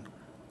decision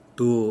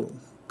to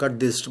cut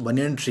this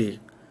banyan tree.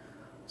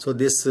 So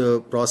this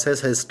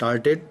process has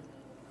started,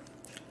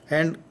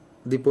 and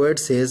the poet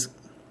says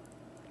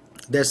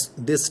that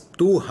this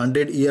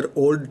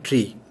 200-year-old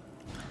tree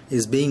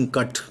is being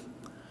cut,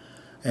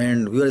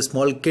 and we were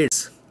small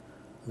kids.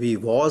 We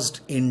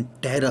watched in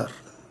terror.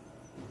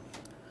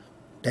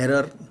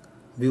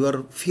 We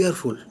were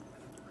fearful.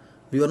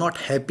 We were not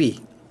happy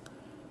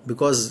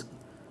because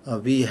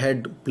we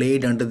had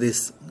played under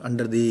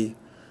the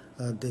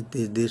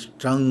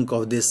trunk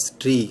of this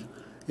tree.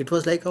 It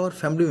was like our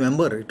family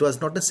member. It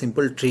was not a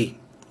simple tree.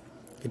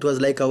 It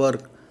was like our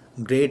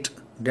great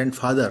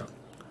grandfather.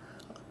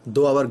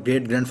 Though our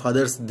great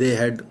grandfathers, they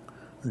had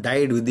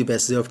died with the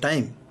passage of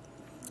time,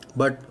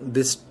 but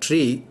this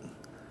tree,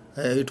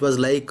 it was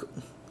like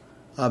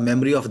a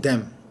memory of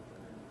them.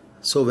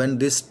 So when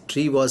this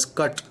tree was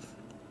cut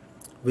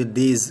with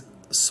these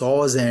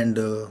saws and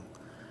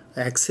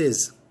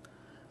axes,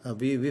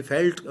 we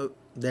felt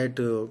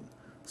that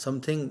some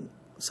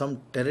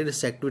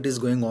terrorist activity is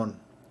going on,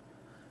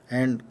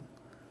 and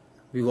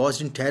we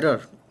watched in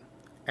terror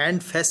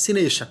and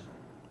fascination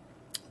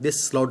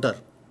this slaughter.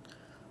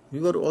 We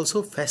were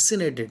also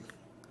fascinated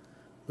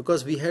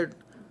because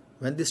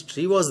when this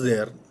tree was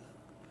there,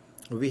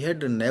 we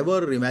had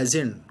never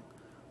imagined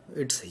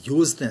its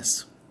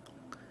hugeness.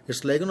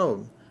 It's like,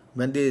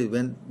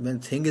 when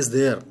thing is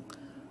there,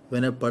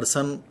 when a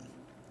person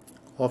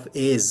of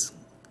age,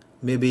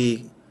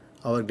 maybe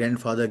our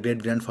grandfather,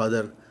 great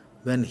grandfather,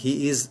 when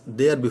he is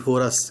there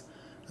before us,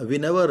 we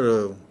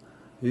never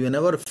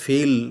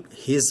feel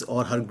his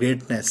or her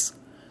greatness.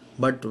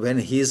 But when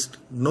he is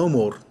no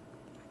more,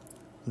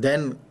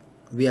 then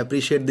we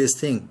appreciate this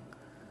thing,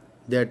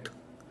 that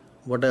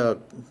what a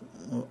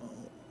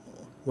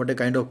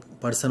kind of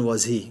person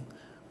was he,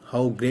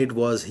 how great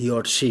was he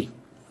or she.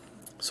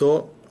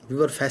 So we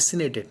were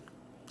fascinated,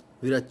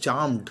 we were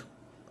charmed.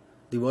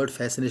 The word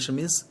fascination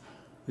means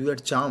we were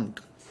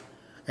charmed,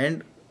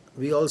 and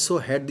we also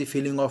had the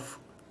feeling of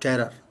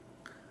terror.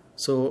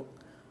 So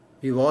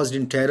we watched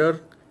in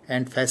terror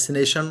and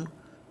fascination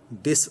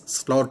this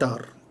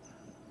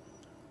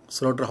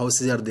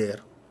slaughterhouses are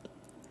there,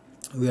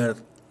 where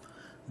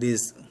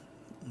these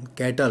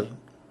cattle,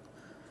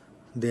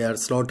 they are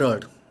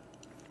slaughtered.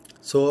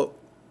 So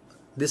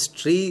this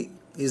tree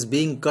is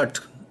being cut,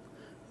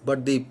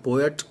 but the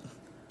poet,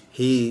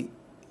 in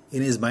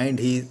his mind,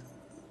 he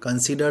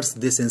considers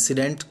this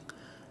incident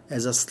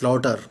as a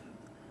slaughter,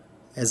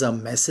 as a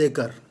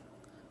massacre,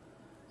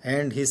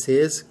 and he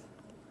says,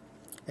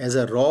 as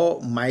a raw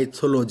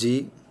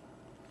mythology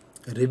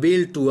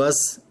revealed to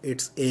us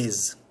its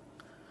age.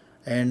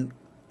 And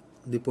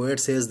the poet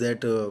says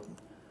that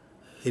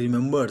he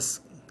remembers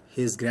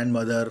his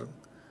grandmother,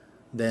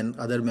 then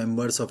other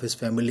members of his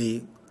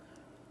family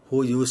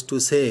who used to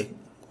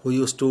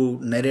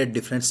narrate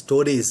different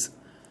stories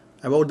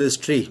about this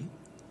tree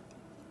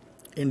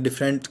in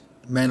different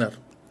manner.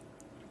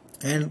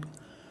 And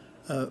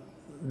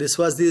this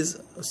was the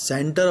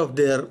center of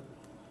their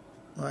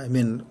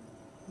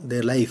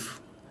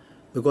life,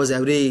 because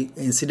every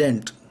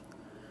incident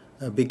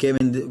became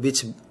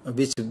which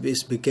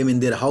became in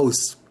their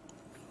house.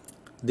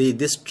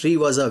 This tree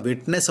was a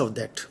witness of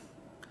that.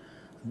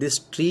 This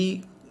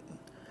tree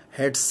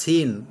had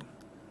seen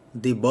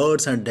the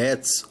births and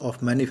deaths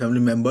of many family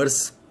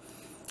members.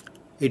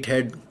 It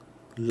had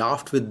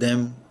laughed with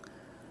them,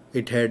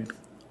 it had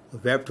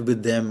wept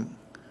with them,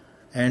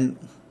 and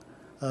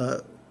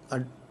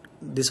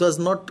this was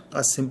not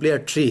simply a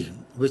tree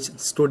which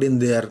stood in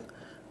their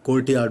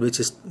courtyard, which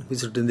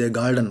stood in their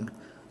garden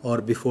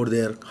or before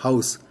their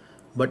house,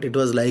 but it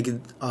was like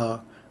a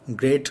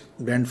great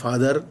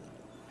grandfather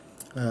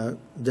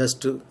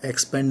just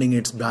expanding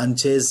its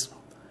branches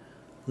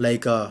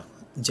like a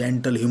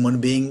gentle human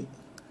being,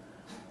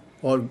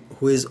 or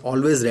who is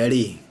always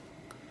ready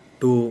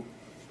to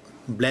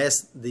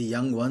bless the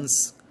young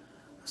ones.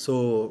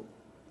 So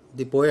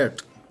the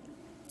poet,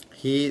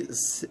 he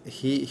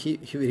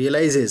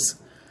realizes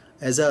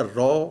as a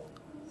raw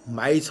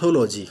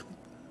mythology.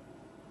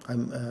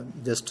 I'm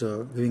just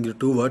giving you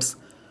two words.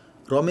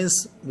 Raw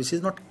means which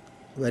is not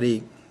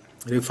very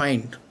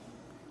refined.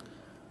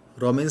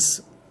 Raw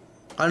means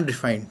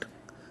unrefined.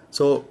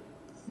 So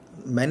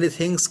many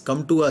things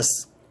come to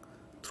us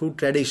through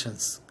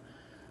traditions,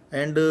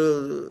 and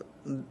they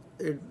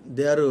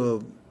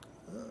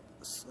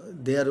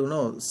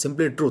are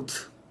simply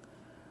truth,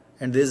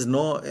 and there is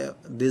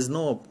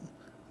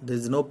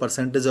no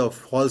percentage of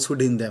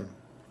falsehood in them.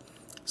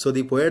 So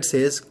the poet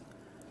says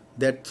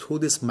that through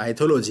this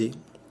mythology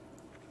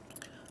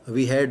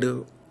we had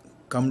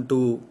come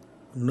to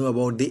know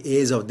about the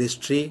age of this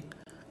tree,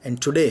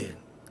 and today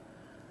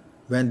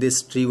when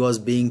this tree was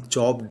being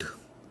chopped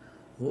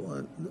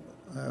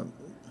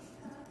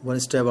one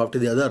step after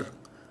the other,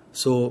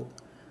 so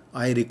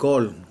I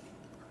recall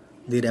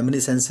the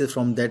reminiscences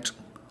from that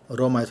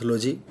raw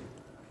mythology.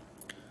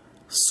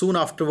 Soon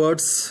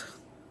afterwards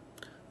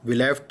we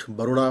left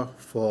Baroda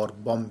for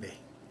Bombay,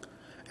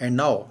 and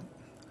now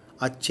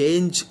a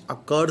change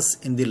occurs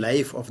in the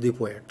life of the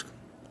poet,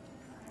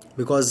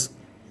 because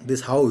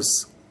this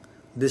house,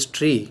 this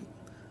tree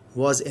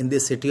was in the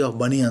city of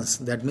Banyans,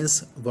 that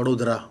means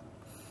Godhra.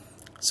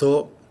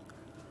 So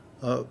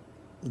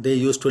they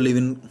used to live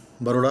in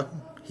Baroda.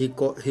 He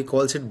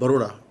calls it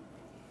Baroda.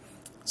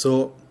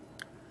 So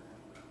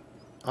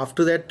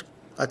after that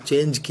a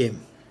change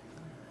came,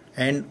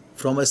 and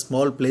from a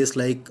small place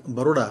like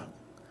Baroda,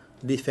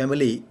 the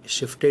family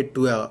shifted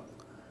to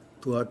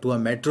a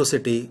metro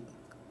city,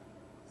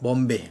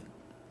 Bombay.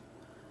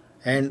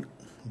 And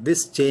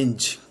this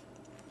change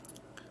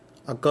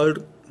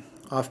occurred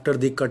after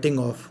the cutting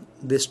of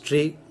this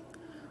tree.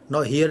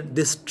 Now here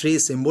this tree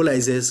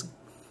symbolizes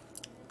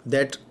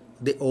that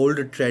the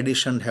old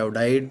tradition have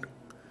died,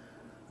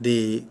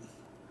 the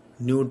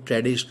new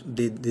tradition,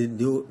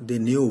 the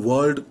new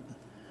world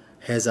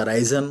has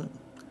arisen,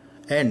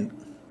 and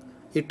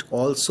it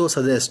also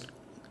suggests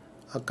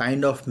a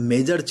kind of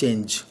major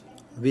change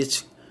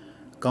which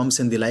comes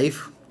in the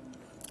life.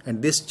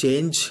 And this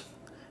change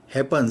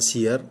happens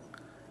here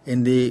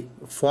in the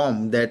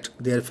form that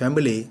their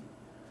family,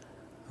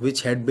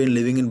 which had been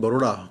living in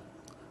Baroda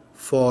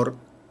for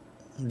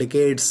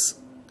decades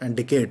and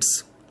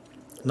decades,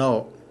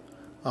 now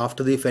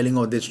after the felling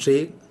of this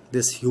tree,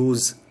 this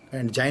huge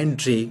and giant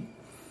tree,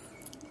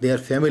 their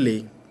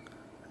family,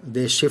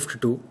 they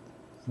shift to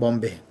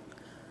Bombay,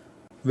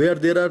 where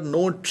there are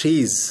no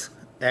trees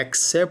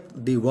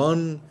except the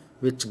one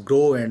which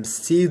grow and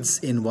seeds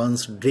in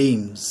one's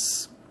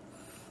dreams.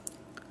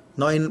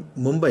 Now in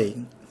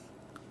Mumbai,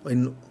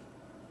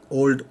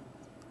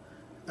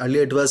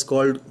 earlier it was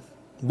called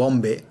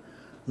Bombay,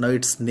 now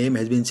its name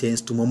has been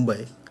changed to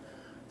Mumbai.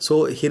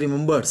 So he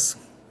remembers,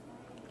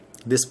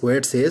 this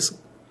poet says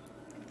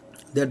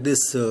that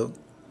this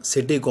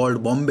city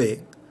called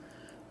Bombay,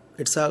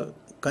 it's a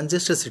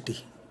congested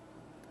city,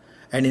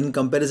 and in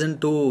comparison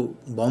to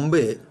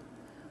Bombay,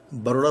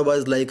 Baroda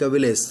was like a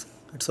village.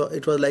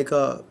 It was like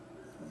a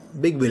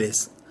big village.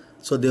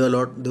 So there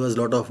was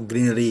a lot of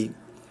greenery,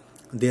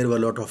 there were a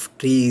lot of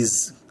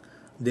trees,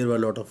 there were a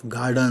lot of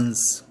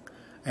gardens.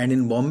 And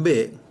in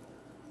Bombay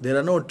there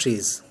are no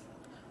trees.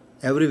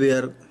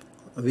 Everywhere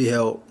we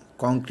have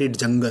concrete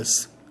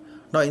jungles.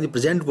 Now in the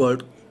present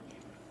world,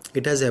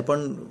 it has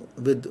happened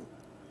with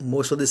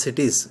most of the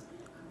cities.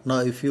 Now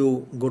if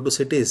you go to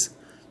cities,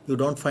 you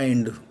don't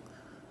find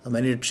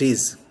many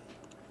trees,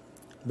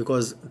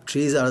 because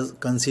trees are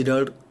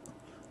considered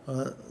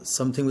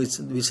something which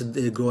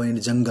they grow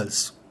in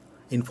jungles,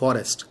 in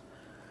forest.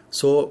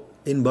 So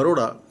in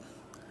Baroda,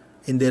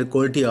 in their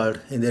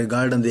courtyard, in their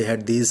garden, they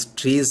had these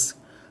trees.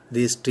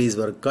 These trees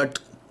were cut,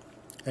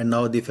 and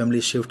now the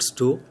family shifts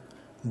to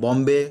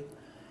Bombay.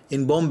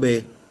 In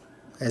Bombay,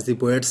 as the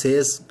poet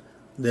says,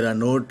 there are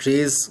no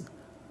trees,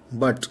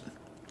 but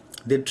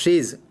the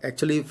trees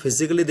actually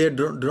physically they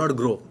do not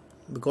grow,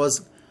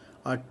 because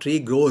a tree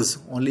grows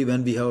only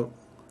when we have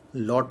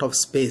lot of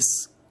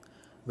space.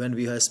 When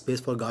we have space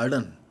for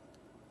garden,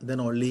 then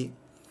only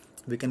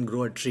we can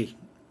grow a tree.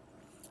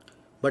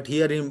 But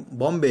here in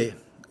Bombay,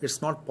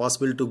 it's not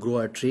possible to grow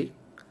a tree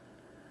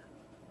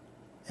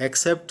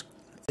except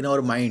in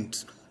our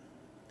minds,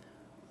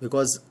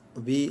 because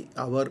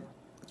our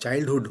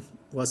childhood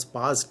was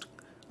passed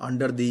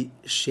under the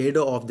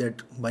shadow of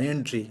that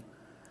banyan tree.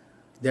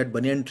 That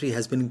banyan tree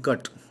has been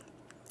cut.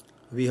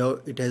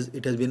 It has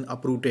been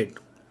uprooted,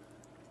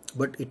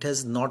 but it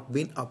has not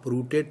been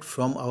uprooted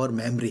from our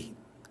memory.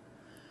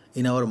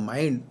 In our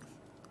mind,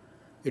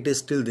 it is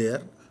still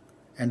there,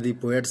 and the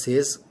poet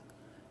says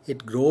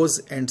it grows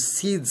and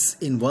seeds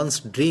in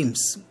one's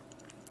dreams.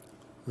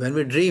 When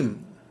we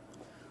dream,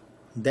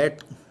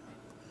 that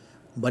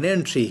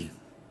banyan tree,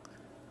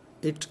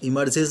 it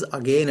emerges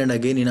again and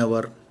again in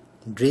our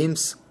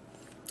dreams.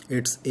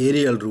 Its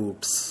aerial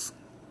roots,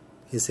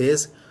 he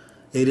says,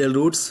 aerial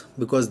roots,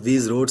 because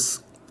these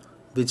roots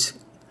which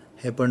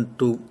happen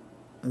to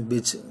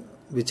which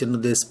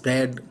they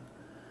spread.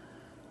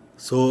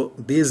 So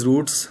these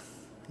roots,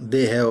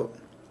 they have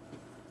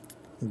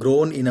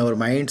grown in our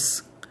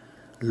minds,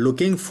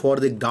 looking for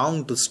the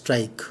ground to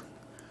strike.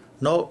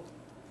 Now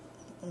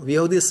we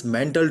have this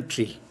mental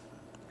tree.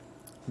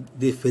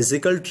 The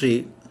physical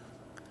tree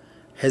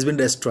has been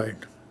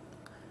destroyed,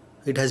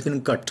 it has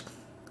been cut,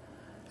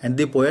 and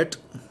the poet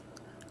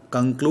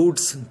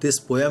concludes this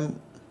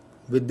poem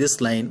with this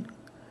line,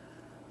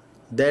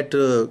 that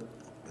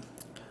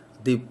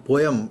the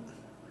poem,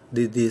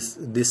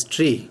 this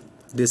tree,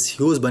 this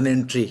huge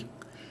banyan tree,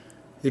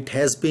 it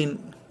has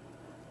been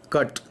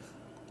cut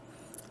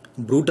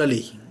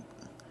brutally,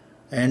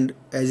 and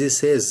as he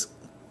says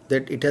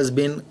that it has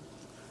been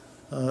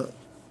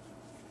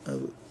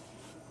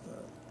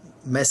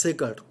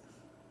massacred.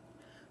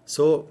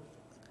 So,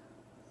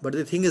 but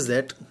the thing is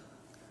that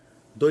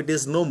though it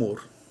is no more,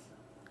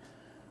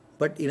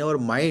 but in our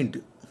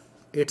mind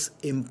its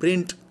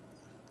imprint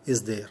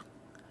is there,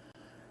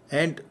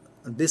 and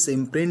this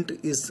imprint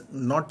is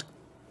not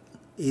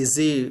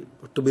easy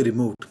to be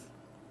removed.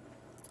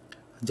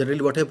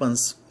 Generally what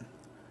happens,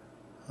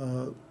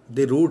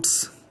 the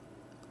roots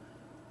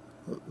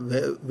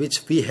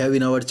which we have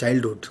in our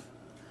childhood,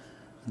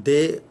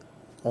 they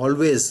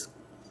always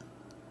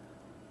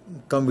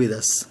come with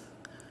us,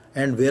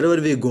 and wherever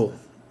we go,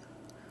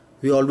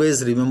 we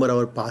always remember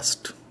our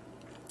past,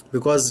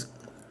 because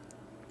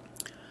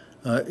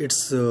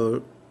it's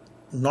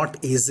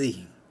not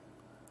easy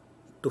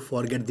to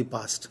forget the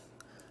past.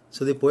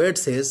 So the poet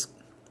says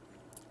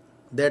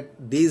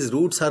that these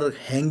roots are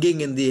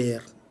hanging in the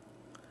air.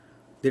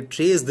 The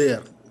tree is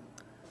there.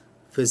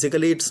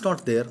 Physically it's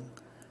not there,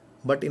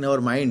 but in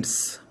our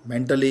minds,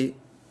 mentally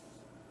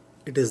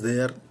it is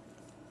there.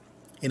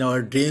 In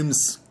our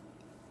dreams,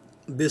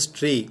 this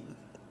tree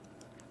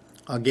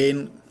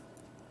again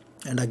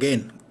and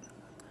again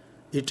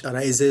it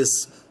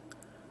arises,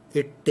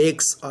 it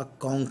takes a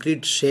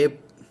concrete shape,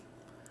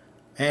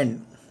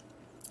 and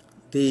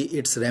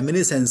its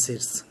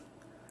reminiscences,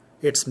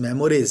 its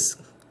memories,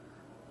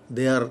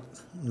 they are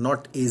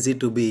not easy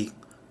to be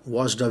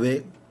washed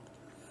away.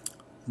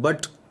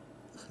 But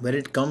when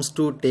it comes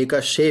to take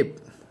a shape,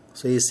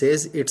 so he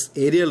says its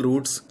aerial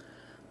roots,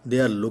 they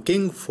are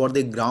looking for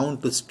the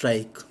ground to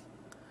strike.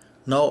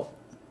 Now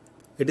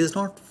it is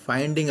not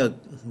finding a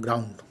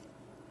ground,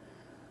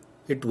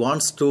 it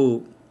wants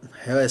to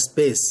have a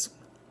space.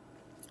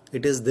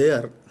 It is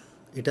there,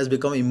 it has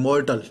become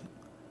immortal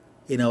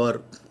in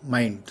our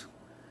mind,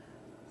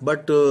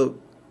 but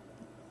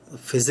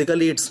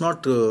physically it's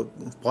not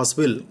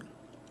possible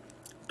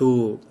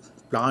to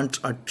plant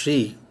a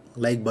tree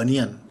like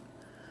Banyan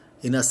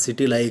in a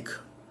city like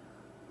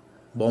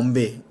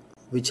Bombay,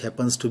 which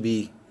happens to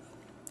be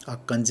a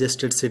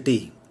congested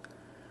city,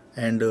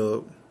 and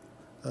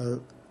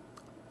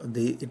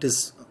it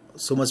is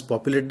so much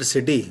populated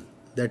city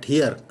that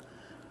here,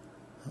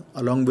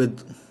 along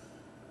with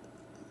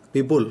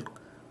people,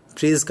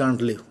 trees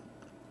can't live.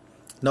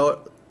 Now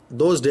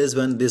those days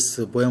when this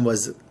poem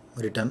was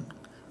written,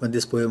 when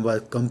this poem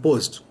was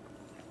composed,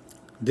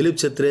 Dilip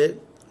Chitre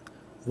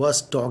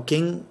was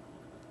talking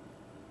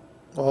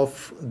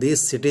of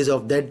these cities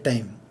of that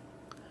time.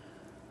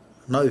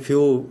 Now if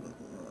you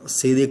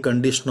see the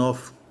condition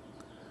of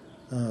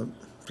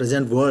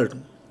present world,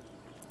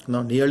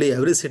 now nearly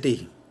every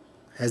city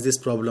has this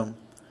problem,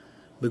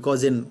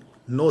 because in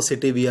no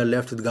city we are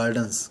left with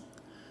gardens,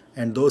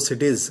 and those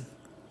cities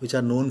which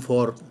are known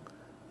for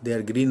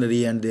their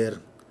greenery and their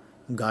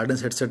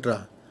gardens,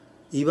 etc.,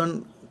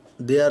 even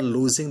they are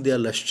losing their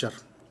luster.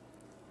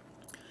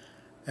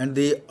 And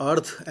the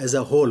earth as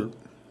a whole,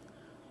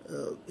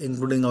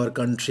 including our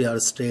country, our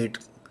state,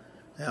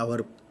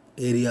 our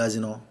areas,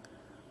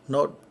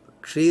 now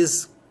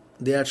trees,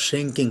 they are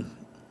shrinking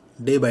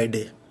day by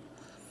day.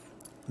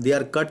 They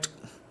are cut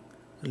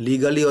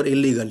legally or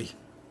illegally.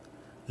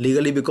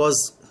 Legally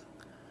because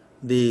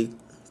the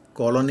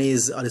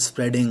colonies are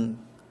spreading,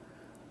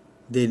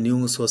 the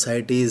new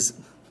societies,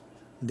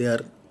 they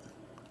are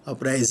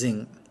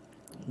uprising,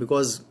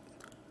 because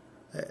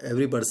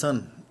every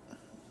person,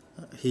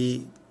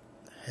 he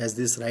has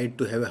this right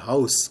to have a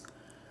house,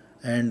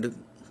 and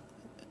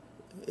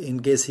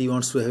in case he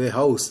wants to have a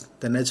house,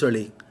 then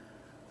naturally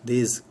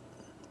these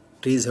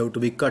trees have to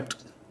be cut.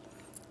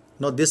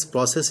 Now this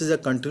process is a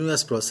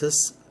continuous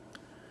process.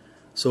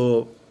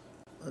 So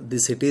the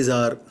cities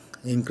are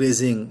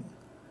increasing,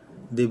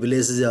 the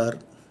villages are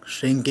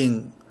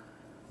shrinking,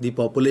 the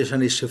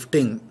population is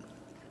shifting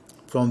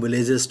from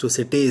villages to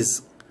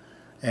cities,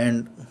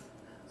 and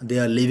they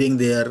are leaving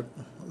their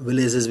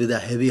villages with a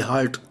heavy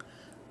heart,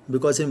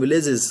 because in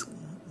villages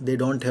they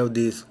don't have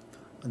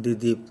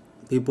the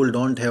people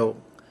don't have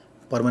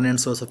permanent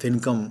source of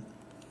income.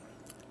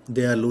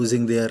 They are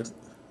losing their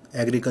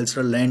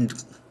agricultural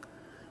land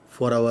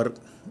for our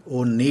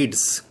own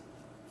needs,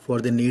 for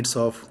the needs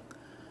of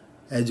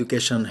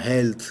education,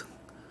 health,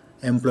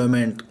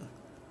 employment.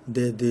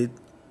 The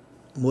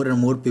more and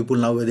more people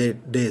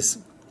nowadays,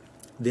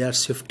 they are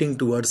shifting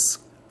towards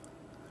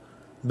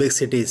big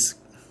cities.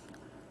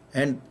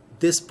 And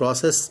this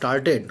process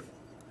started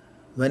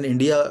when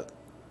India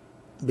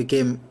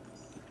became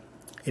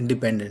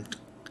independent,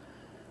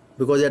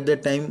 because at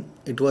that time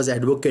it was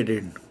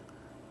advocated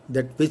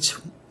that which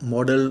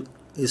model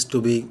is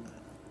to be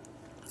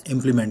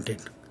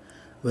implemented,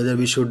 whether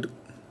we should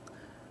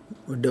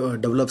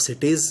develop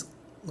cities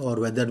or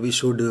whether we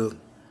should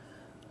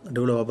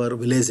develop our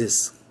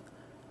villages.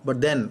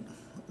 But then,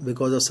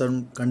 because of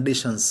some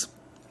conditions,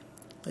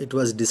 it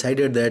was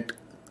decided that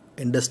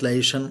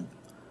industrialization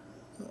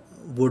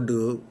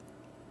would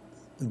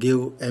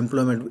give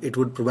employment, it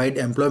would provide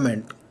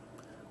employment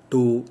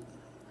to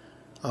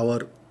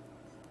our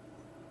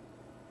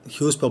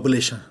huge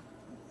population.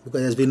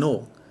 Because as we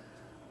know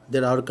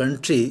that our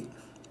country,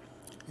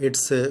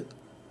 it's a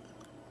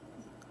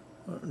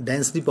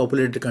densely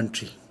populated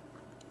country,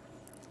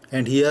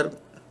 and here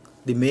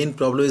the main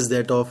problem is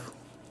that of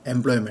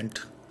employment.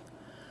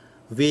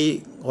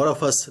 We, all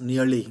of us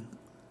nearly,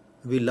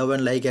 we love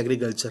and like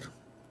agriculture,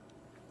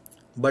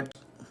 but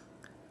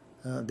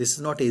this is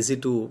not easy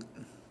to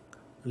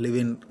live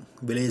in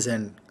village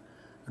and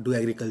do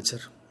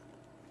agriculture.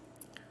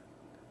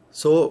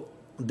 So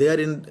they are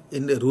in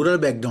the rural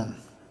background.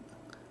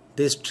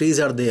 These trees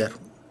are there,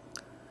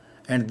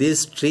 and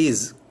these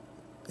trees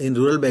in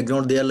rural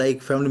background, they are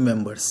like family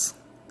members,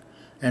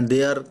 and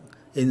they are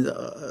in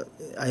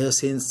I have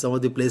seen some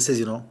of the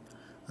places,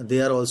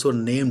 they are also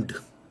named.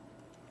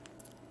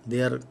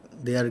 They are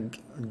they are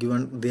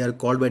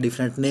called by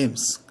different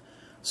names.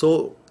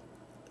 So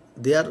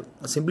they are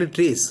simply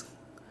trees,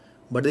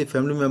 but the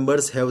family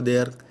members have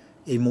their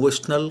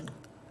emotional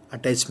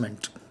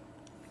attachment.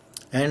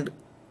 And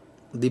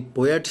the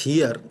poet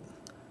here,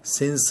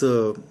 since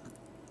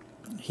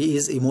he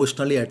is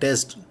emotionally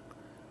attached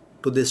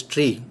to this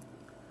tree,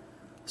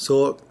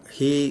 so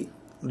he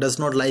does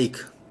not like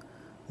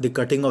the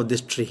cutting of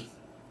this tree,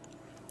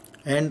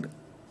 and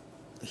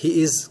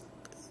he is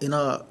in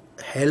a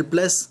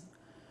helpless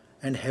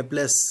and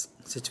helpless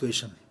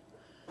situation,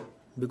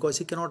 because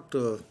he cannot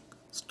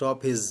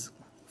stop his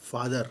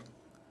father,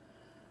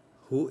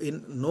 who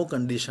in no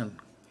condition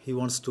he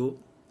wants to,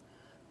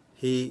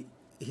 he's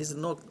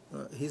not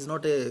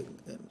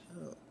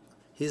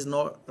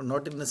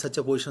in such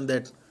a position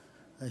that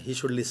he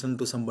should listen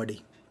to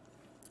somebody,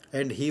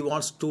 and he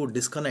wants to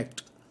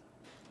disconnect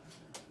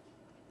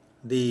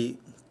the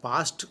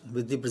past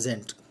with the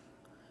present,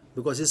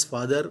 because his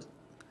father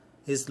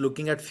is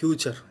looking at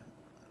future.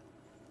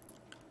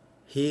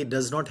 He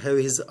does not have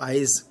his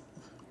eyes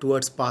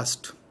towards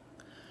past.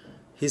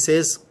 He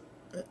says,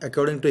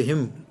 according to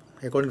him,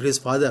 according to his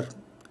father,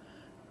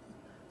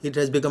 it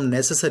has become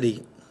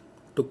necessary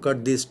to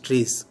cut these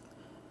trees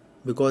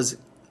because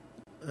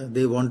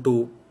they want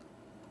to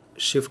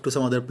shift to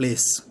some other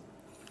place.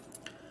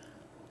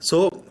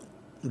 So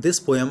this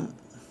poem,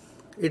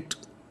 it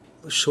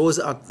shows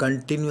a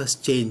continuous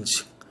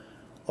change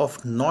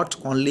of not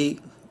only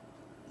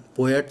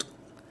poet,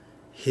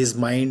 his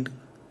mind,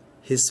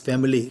 his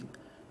family,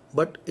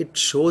 but it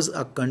shows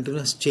a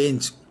continuous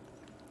change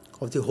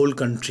of the whole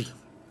country.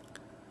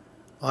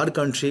 Our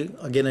country,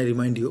 again I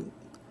remind you,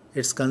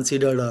 it's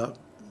considered a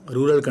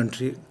rural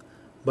country,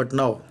 but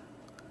now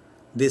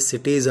these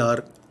cities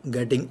are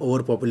getting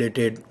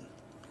overpopulated,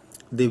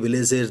 the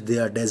villages, they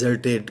are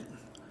deserted,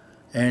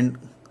 and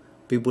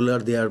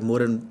there are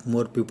more and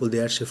more people, they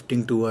are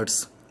shifting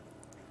towards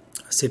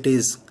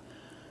cities.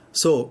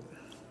 So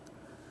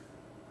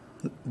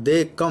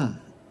they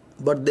come,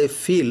 but they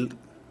feel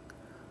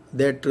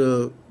that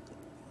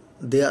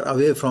they are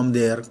away from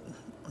their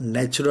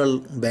natural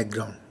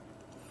background,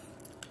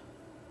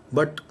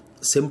 but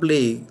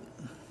simply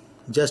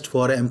just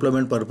for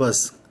employment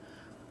purpose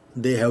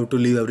they have to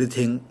leave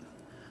everything.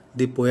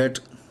 The poet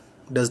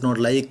does not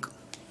like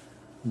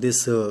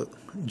this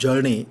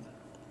journey.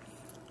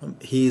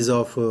 He is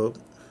of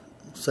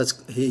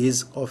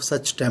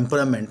such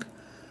temperament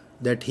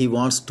that he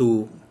wants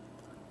to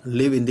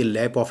live in the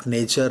lap of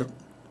nature,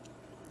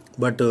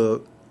 but they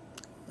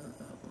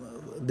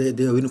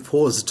have been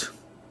forced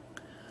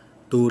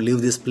to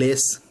leave this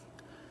place.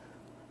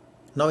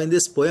 Now in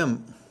this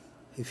poem,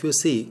 if you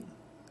see,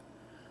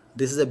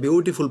 this is a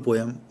beautiful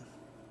poem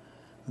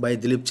by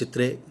Dilip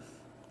Chitre,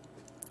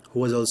 who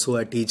was also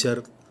a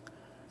teacher,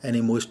 an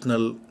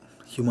emotional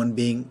human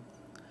being,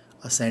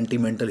 a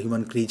sentimental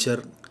human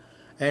creature,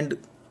 and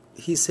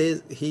he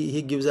says,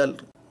 he gives a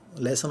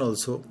lesson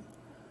also,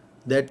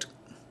 that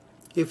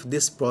if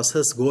this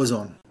process goes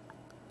on,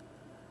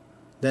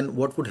 then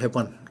what would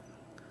happen?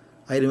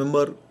 I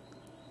remember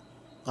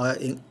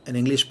an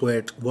English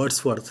poet,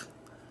 Wordsworth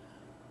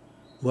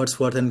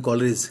and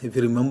Coleridge, if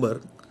you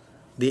remember,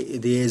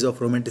 the age of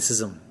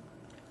Romanticism.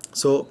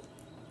 So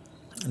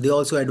they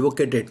also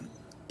advocated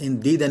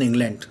in Thee Then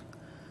England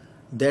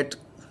that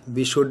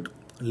we should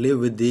live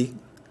with the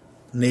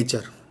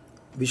nature.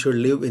 We should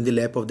live in the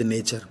lap of the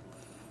nature.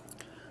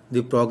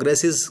 The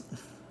progress is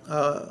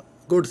a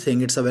good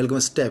thing, it's a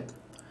welcome step,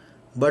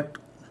 but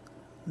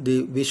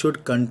we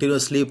should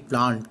continuously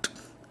plant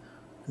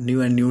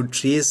new and new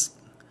trees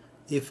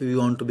if we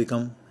want to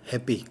become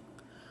happy.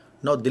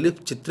 Now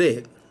Dilip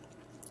Chitre,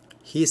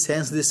 he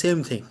sensed the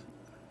same thing,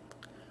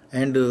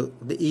 and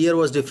the year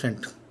was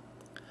different,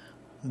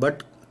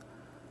 but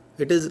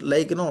it is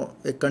like,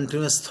 a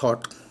continuous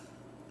thought.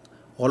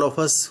 All of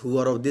us who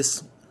are of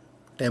this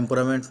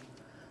temperament,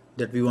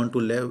 that we want to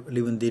live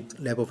in the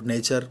lap of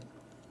nature,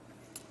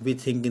 we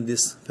think in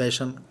this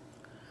fashion,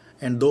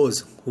 and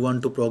those who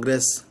want to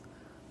progress,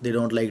 they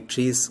don't like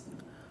trees.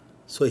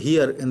 So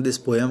here in this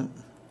poem,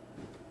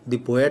 the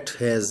poet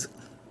has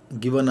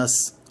given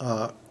us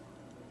a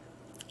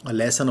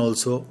lesson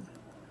also,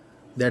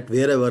 that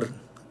wherever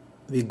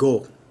we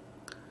go,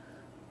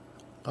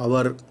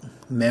 our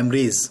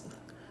memories,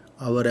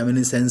 our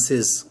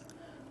reminiscences,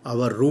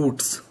 our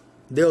roots,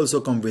 they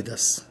also come with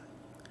us,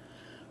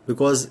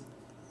 because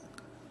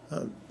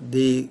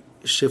the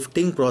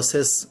shifting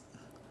process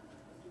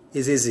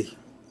is easy,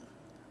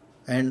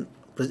 and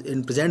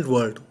in present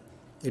world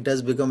it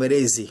has become very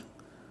easy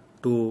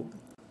to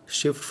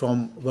shift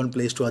from one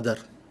place to other.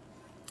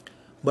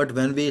 But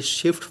when we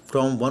shift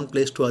from one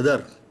place to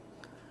other,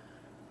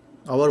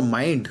 our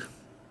mind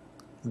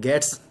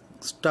gets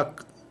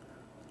stuck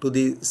to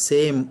the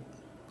same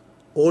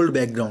old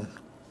background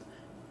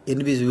in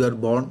which we were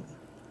born.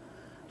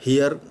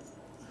 Here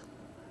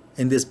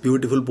in this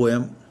beautiful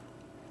poem,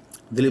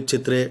 Dilip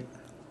Chitre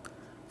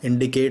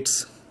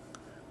indicates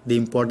the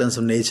importance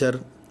of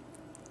nature,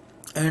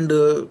 and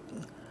a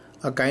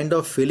kind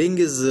of feeling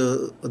is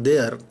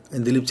there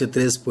in Dilip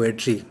Chitre's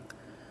poetry,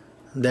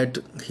 that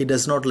he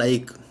does not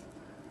like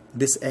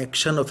this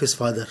action of his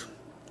father.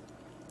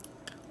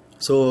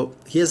 So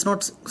he has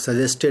not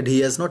suggested, he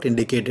has not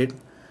indicated,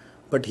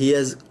 but he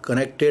has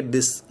connected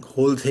this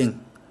whole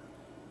thing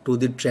to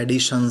the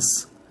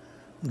traditions,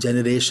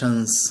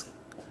 generations,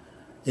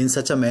 in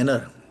such a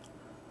manner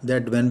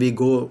that when we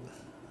go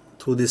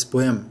through this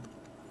poem,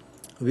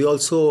 we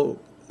also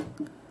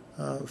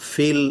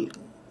feel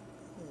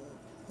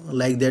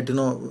like that,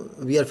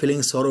 we are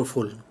feeling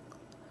sorrowful,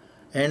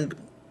 and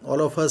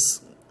all of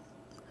us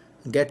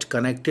get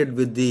connected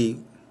with the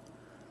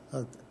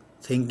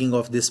thinking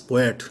of this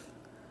poet,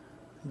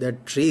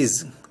 that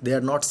trees, they are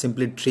not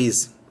simply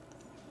trees,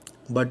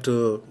 but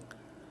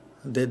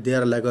they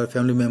are like our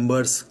family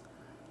members,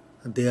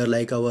 they are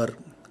like our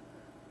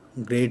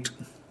great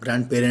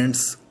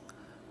grandparents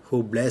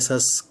who bless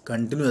us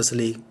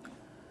continuously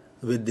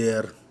with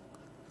their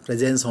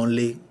presence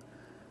only.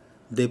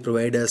 They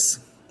provide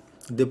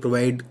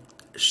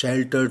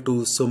shelter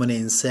to so many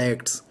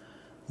insects,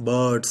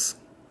 birds,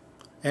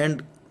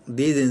 and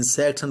these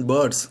insects and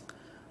birds,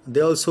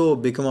 they also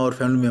become our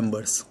family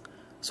members.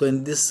 So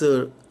in this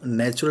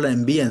natural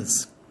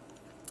ambience,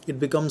 it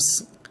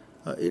becomes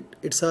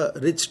it's a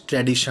rich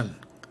tradition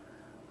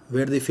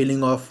where the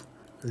feeling of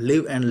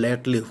live and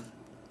let live,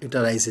 it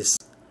arises.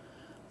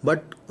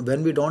 But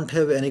when we don't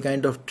have any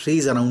kind of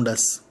trees around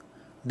us,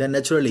 then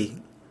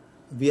naturally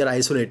we are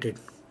isolated,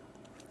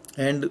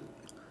 and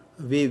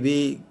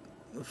we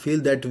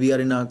feel that we are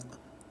in a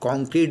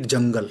concrete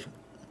jungle.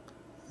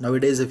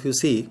 Nowadays, if you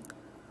see,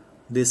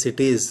 the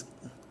cities,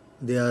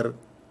 they are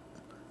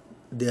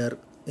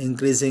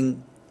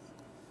increasing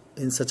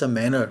in such a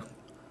manner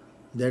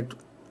that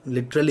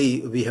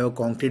literally we have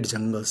concrete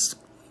jungles.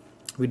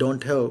 We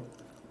don't have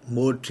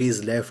more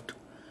trees left,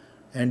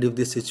 and if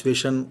this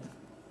situation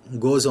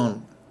goes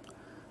on,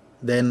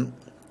 then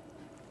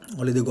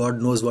only the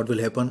God knows what will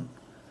happen.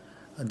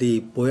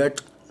 The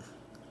poet,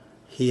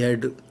 he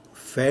had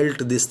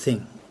felt this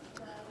thing,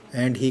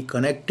 and he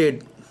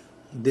connected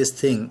this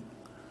thing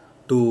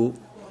to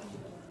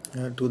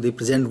the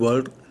present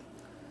world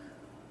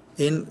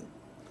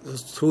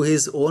through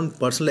his own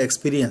personal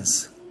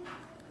experience.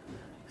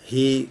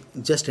 He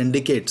just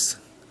indicates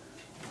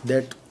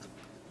that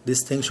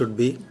this thing should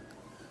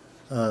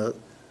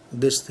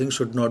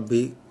not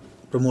be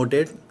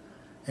promoted,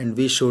 and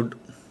we should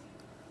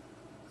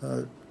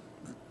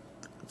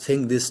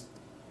think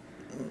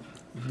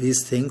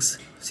these things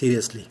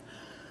seriously.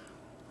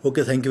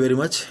 Okay, thank you very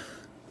much.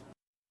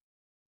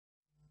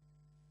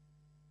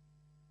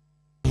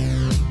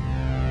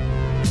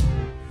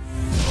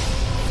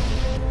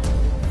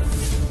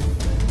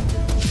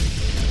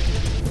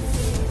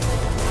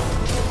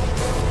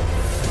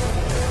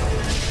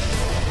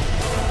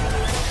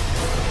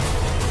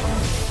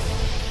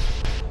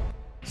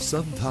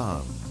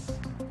 Sandhan,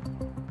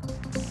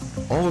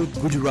 all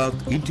Gujarat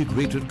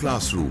integrated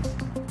classroom.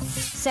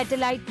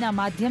 સેટેલાઇટના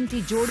માધ્યમથી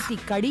જોડતી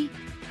કડી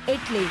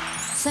એટલે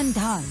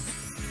સંધાન.